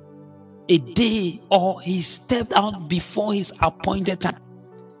a day, or he stepped out before his appointed time,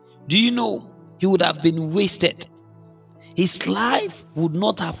 do you know he would have been wasted? His life would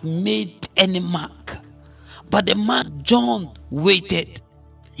not have made any mark. But the man John waited.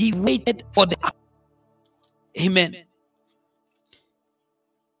 He waited for the Amen.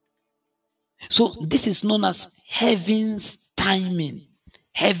 So this is known as heaven's timing.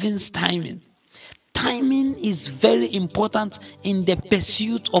 Heaven's timing. Timing is very important in the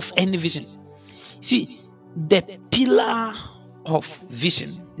pursuit of any vision. See, the pillar of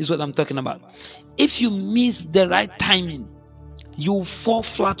vision is what I'm talking about. If you miss the right timing, you fall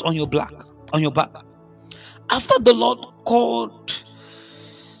flat on your back. After the Lord called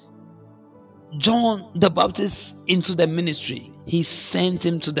John the Baptist into the ministry, he sent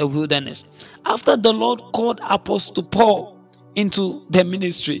him to the wilderness. After the Lord called Apostle Paul into the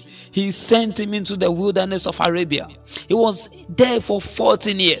ministry, he sent him into the wilderness of Arabia. He was there for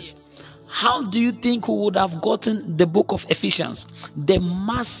 14 years. How do you think we would have gotten the book of Ephesians, the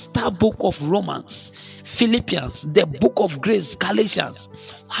master book of Romans, Philippians, the book of grace, Galatians?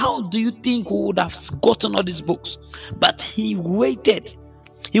 How do you think we would have gotten all these books? But he waited.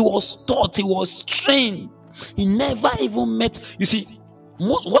 He was taught, he was trained. He never even met. You see,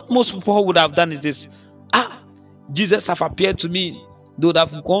 what most people would have done is this. Jesus have appeared to me. They would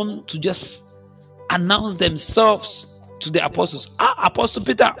have gone to just announce themselves to the apostles. Apostle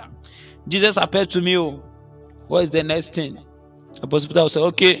Peter, Jesus appeared to me. What is the next thing? Apostle Peter will say,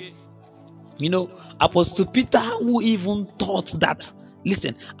 okay. Apostle Peter who even thought that,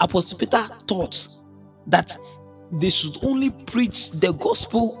 listen, Apostle Peter thought that they should only preach the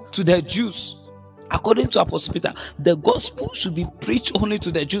gospel to the Jews. According to Apostle Peter, the gospel should be preached only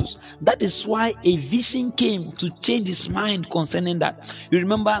to the Jews. That is why a vision came to change his mind concerning that. You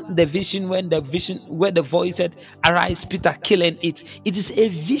remember the vision where the voice said, "Arise, Peter, kill and eat." It is a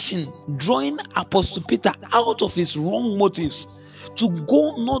vision drawing Apostle Peter out of his wrong motives to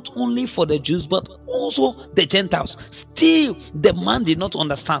go not only for the Jews but also the Gentiles. Still, the man did not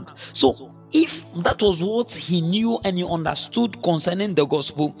understand. So if that was what he knew and he understood concerning the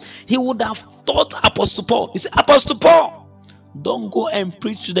gospel, he would have taught Apostle Paul. He said, Apostle Paul, don't go and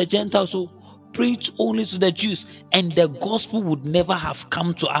preach to the Gentiles, so preach only to the Jews. And the gospel would never have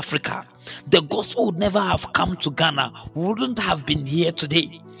come to Africa. The gospel would never have come to Ghana. We wouldn't have been here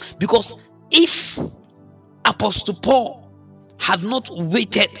today. Because if Apostle Paul had not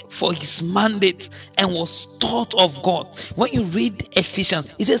waited for his mandate and was taught of God. When you read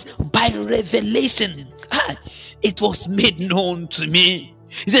Ephesians, it says, by revelation, it was made known to me.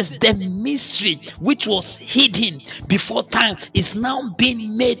 It says, the mystery which was hidden before time is now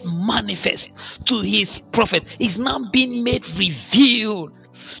being made manifest to his prophet. Is now being made revealed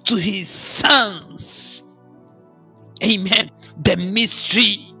to his sons. Amen. The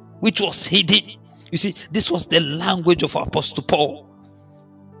mystery which was hidden. You see, this was the language of Apostle Paul.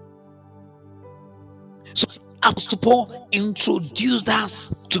 So Apostle Paul introduced us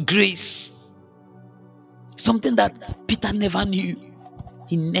to grace. Something that Peter never knew.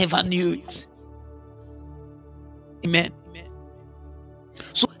 He never knew it. Amen.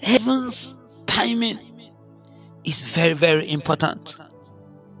 So heaven's timing is very, very important.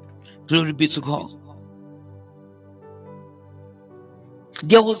 Glory be to God.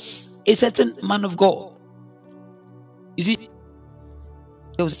 There was a certain man of God. You see,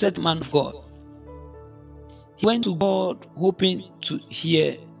 there was a certain man of God. He went to God hoping to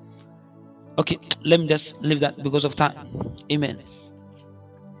hear. Okay, let me just leave that because of time. Amen.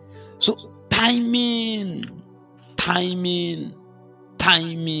 So, timing.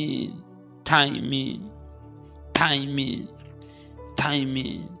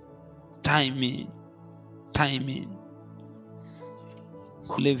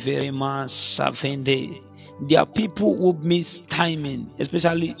 There are people who miss timing,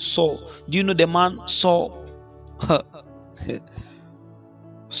 especially Saul. Do you know the man Saul?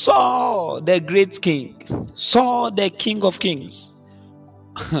 Saul, the great king. Saul, the king of kings.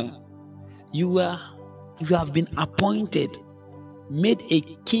 You have been appointed, made a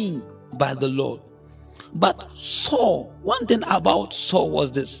king by the Lord. But Saul, one thing about Saul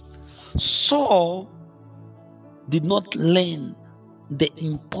was this. Saul did not learn the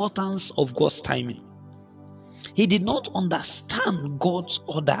importance of God's timing. He did not understand God's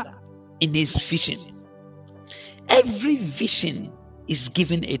order in his vision. Every vision is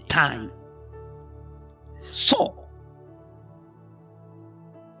given a time. So,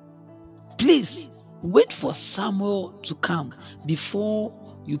 please wait for Samuel to come before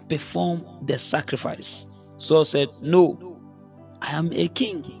you perform the sacrifice. Saul said, no, I am a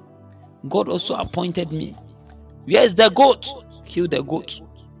king. God also appointed me. Where is the goat? Kill the goat.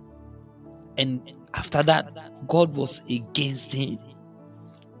 And after that, God was against him.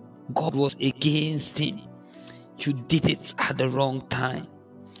 God was against him. You did it at the wrong time.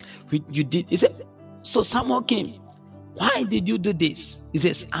 You did. He said, so Samuel came. Why did you do this? He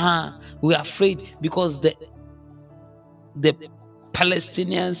says, we are afraid because the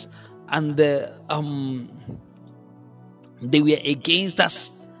Palestinians and they were against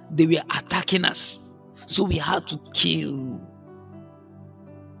us. They were attacking us. So we had to kill.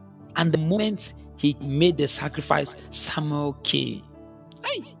 And the moment he made the sacrifice, Samuel came.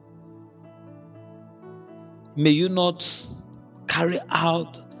 Hey. May you not carry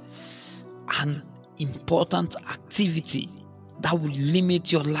out an important activity that will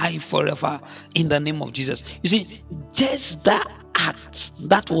limit your life forever in the name of Jesus. You see, just that act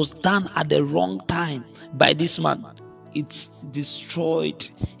that was done at the wrong time by this man, it destroyed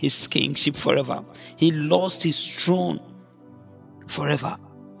his kingship forever. He lost his throne forever.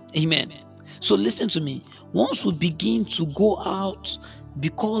 Amen. So listen to me. Once we begin to go out,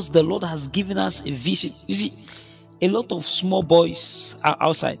 because the Lord has given us a vision. You see, a lot of small boys are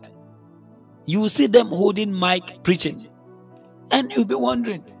outside. You will see them holding mic preaching, and you'll be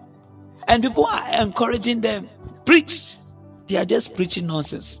wondering, and people are encouraging them, preach. They are just preaching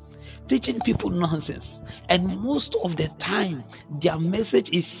nonsense, teaching people nonsense, and most of the time their message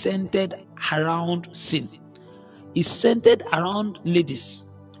is centered around sin. It's centered around ladies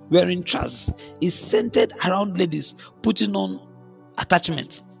wearing trousers. It's centered around ladies putting on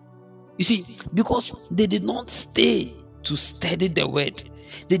attachments. You see, because they did not stay to study the word,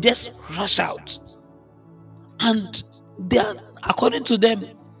 they just rush out, and they are, according to them,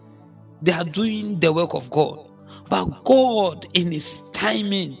 they are doing the work of God. But God, in His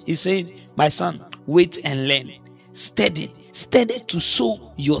timing, is saying, my son, wait and learn. Study to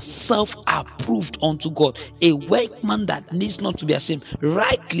show yourself approved unto God, a workman that needs not to be ashamed,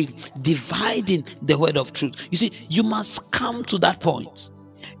 rightly dividing the word of truth. You see, you must come to that point.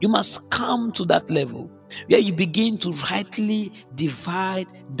 You must come to that level where you begin to rightly divide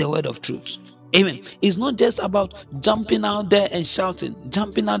the word of truth. Amen. It's not just about jumping out there and shouting,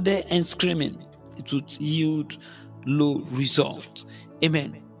 jumping out there and screaming. It would yield low results.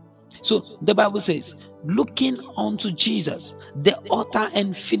 Amen. So the Bible says, looking unto Jesus, the author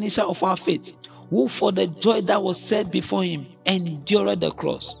and finisher of our faith, who for the joy that was set before him endured the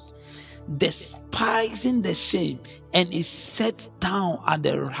cross, despising the shame, and is set down at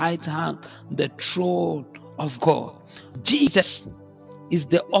the right hand, the throne of God. Jesus is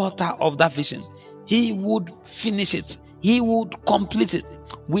the author of that vision. He would finish it. He would complete it.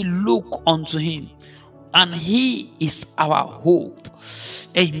 We look unto him, and he is our hope.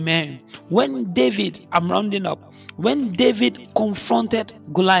 Amen. When David, I'm rounding up, when David confronted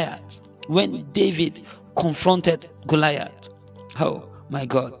Goliath, oh my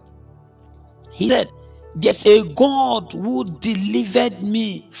God, he said, there's a God who delivered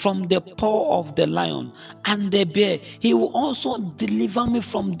me from the paw of the lion and the bear. He will also deliver me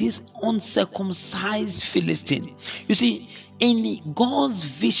from this uncircumcised Philistine. You see, in God's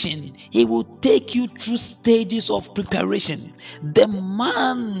vision, He will take you through stages of preparation. The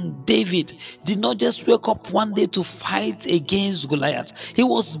man David did not just wake up one day to fight against Goliath. He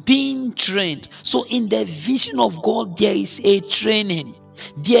was being trained. So in the vision of God, there is a training.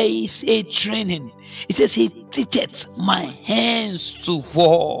 There is a training. It says, He teacheth my hands to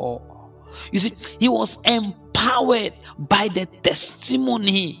war. You see, he was empowered by the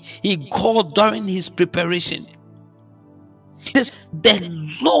testimony he got during his preparation. It says, the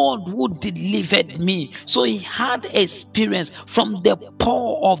Lord who delivered me. So he had experience from the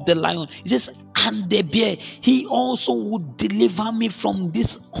paw of the lion. It says, and the bear. He also would deliver me from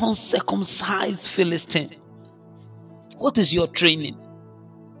this uncircumcised Philistine. What is your training?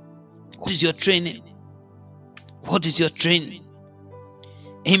 What is your training? What is your training?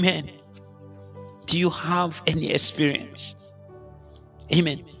 Amen. Do you have any experience?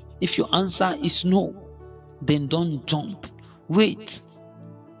 Amen. If your answer is no, then don't jump. Wait.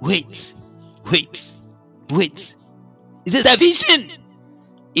 It says the vision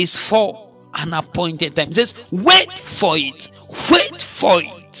is for an appointed time. It says, wait for it.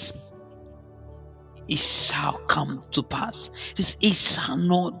 It shall come to pass. It says, it shall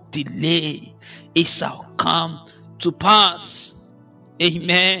not delay. It shall come to pass.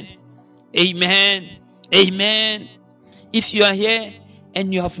 Amen. If you are here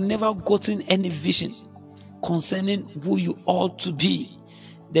and you have never gotten any vision concerning who you ought to be,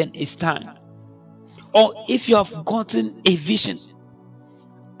 then it's time. Or if you have gotten a vision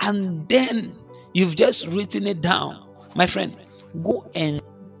and then you've just written it down, my friend, go and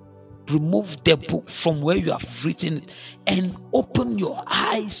remove the book from where you have written it and open your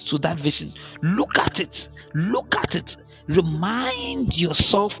eyes to that vision. Look at it. Remind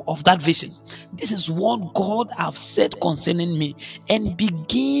yourself of that vision. This is what God have said concerning me, and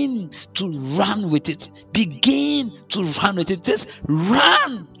begin to run with it. It says,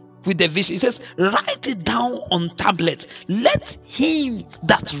 run with the vision. It says, write it down on tablets. Let him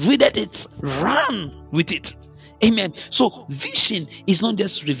that readeth it run with it. Amen. So vision is not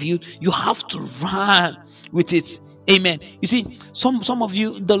just revealed, you have to run with it. Amen. You see, some of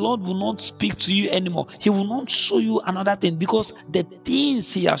you, the Lord will not speak to you anymore. He will not show you another thing, because the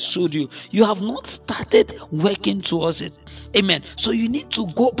things He has showed you, you have not started working towards it. Amen. So you need to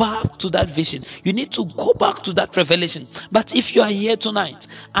go back to that vision. You need to go back to that revelation. But if you are here tonight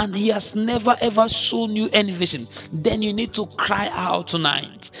and He has never ever shown you any vision, then you need to cry out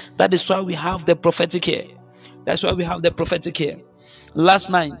tonight. That is why we have the prophetic here. That's why we have the prophetic here. Last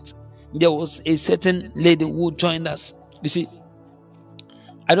night, there was a certain lady who joined us. You see,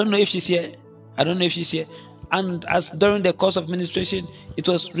 I don't know if she's here. And as during the course of ministration, it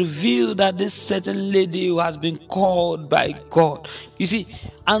was revealed that this certain lady who has been called by God. You see,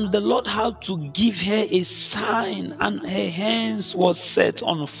 and the Lord had to give her a sign, and her hands was set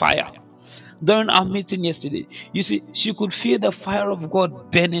on fire. During our meeting yesterday, you see, she could feel the fire of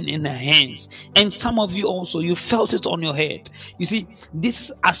God burning in her hands. And some of you also, you felt it on your head. You see,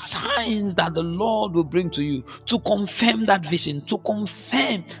 these are signs that the Lord will bring to you to confirm that vision, to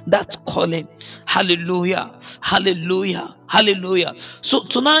confirm that calling. Hallelujah, hallelujah, hallelujah. So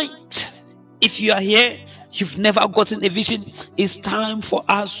tonight, if you are here, you've never gotten a vision, it's time for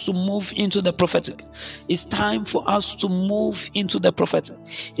us to move into the prophetic. It's time for us to move into the prophetic.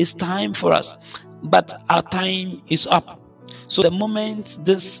 It's time for us. But our time is up. So the moment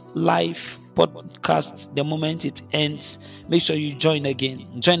this live podcast, the moment it ends, make sure you join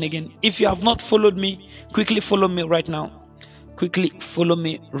again. Join again. If you have not followed me, quickly follow me right now. Quickly follow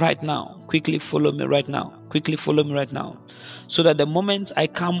me right now. Quickly follow me right now. Quickly follow me right now. So that the moment I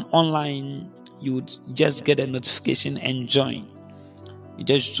come online, you would just get a notification and join. You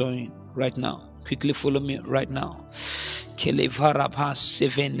just join right now. Quickly follow me right now. Kelevarabha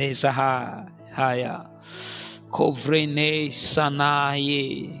sevene zaha haya. Kovrene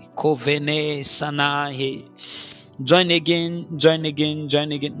sanaye. Kovene sanaye. Join again, join again,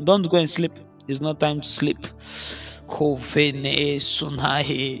 join again. Don't go and sleep. It's not time to sleep. Kovene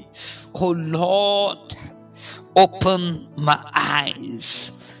sunaye. Oh Lord, open my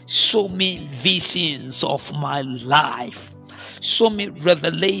eyes. Show me visions of my life. Show me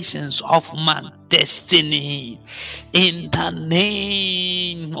revelations of my destiny. In the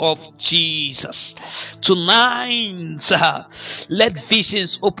name of Jesus. Tonight, let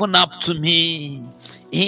visions open up to me.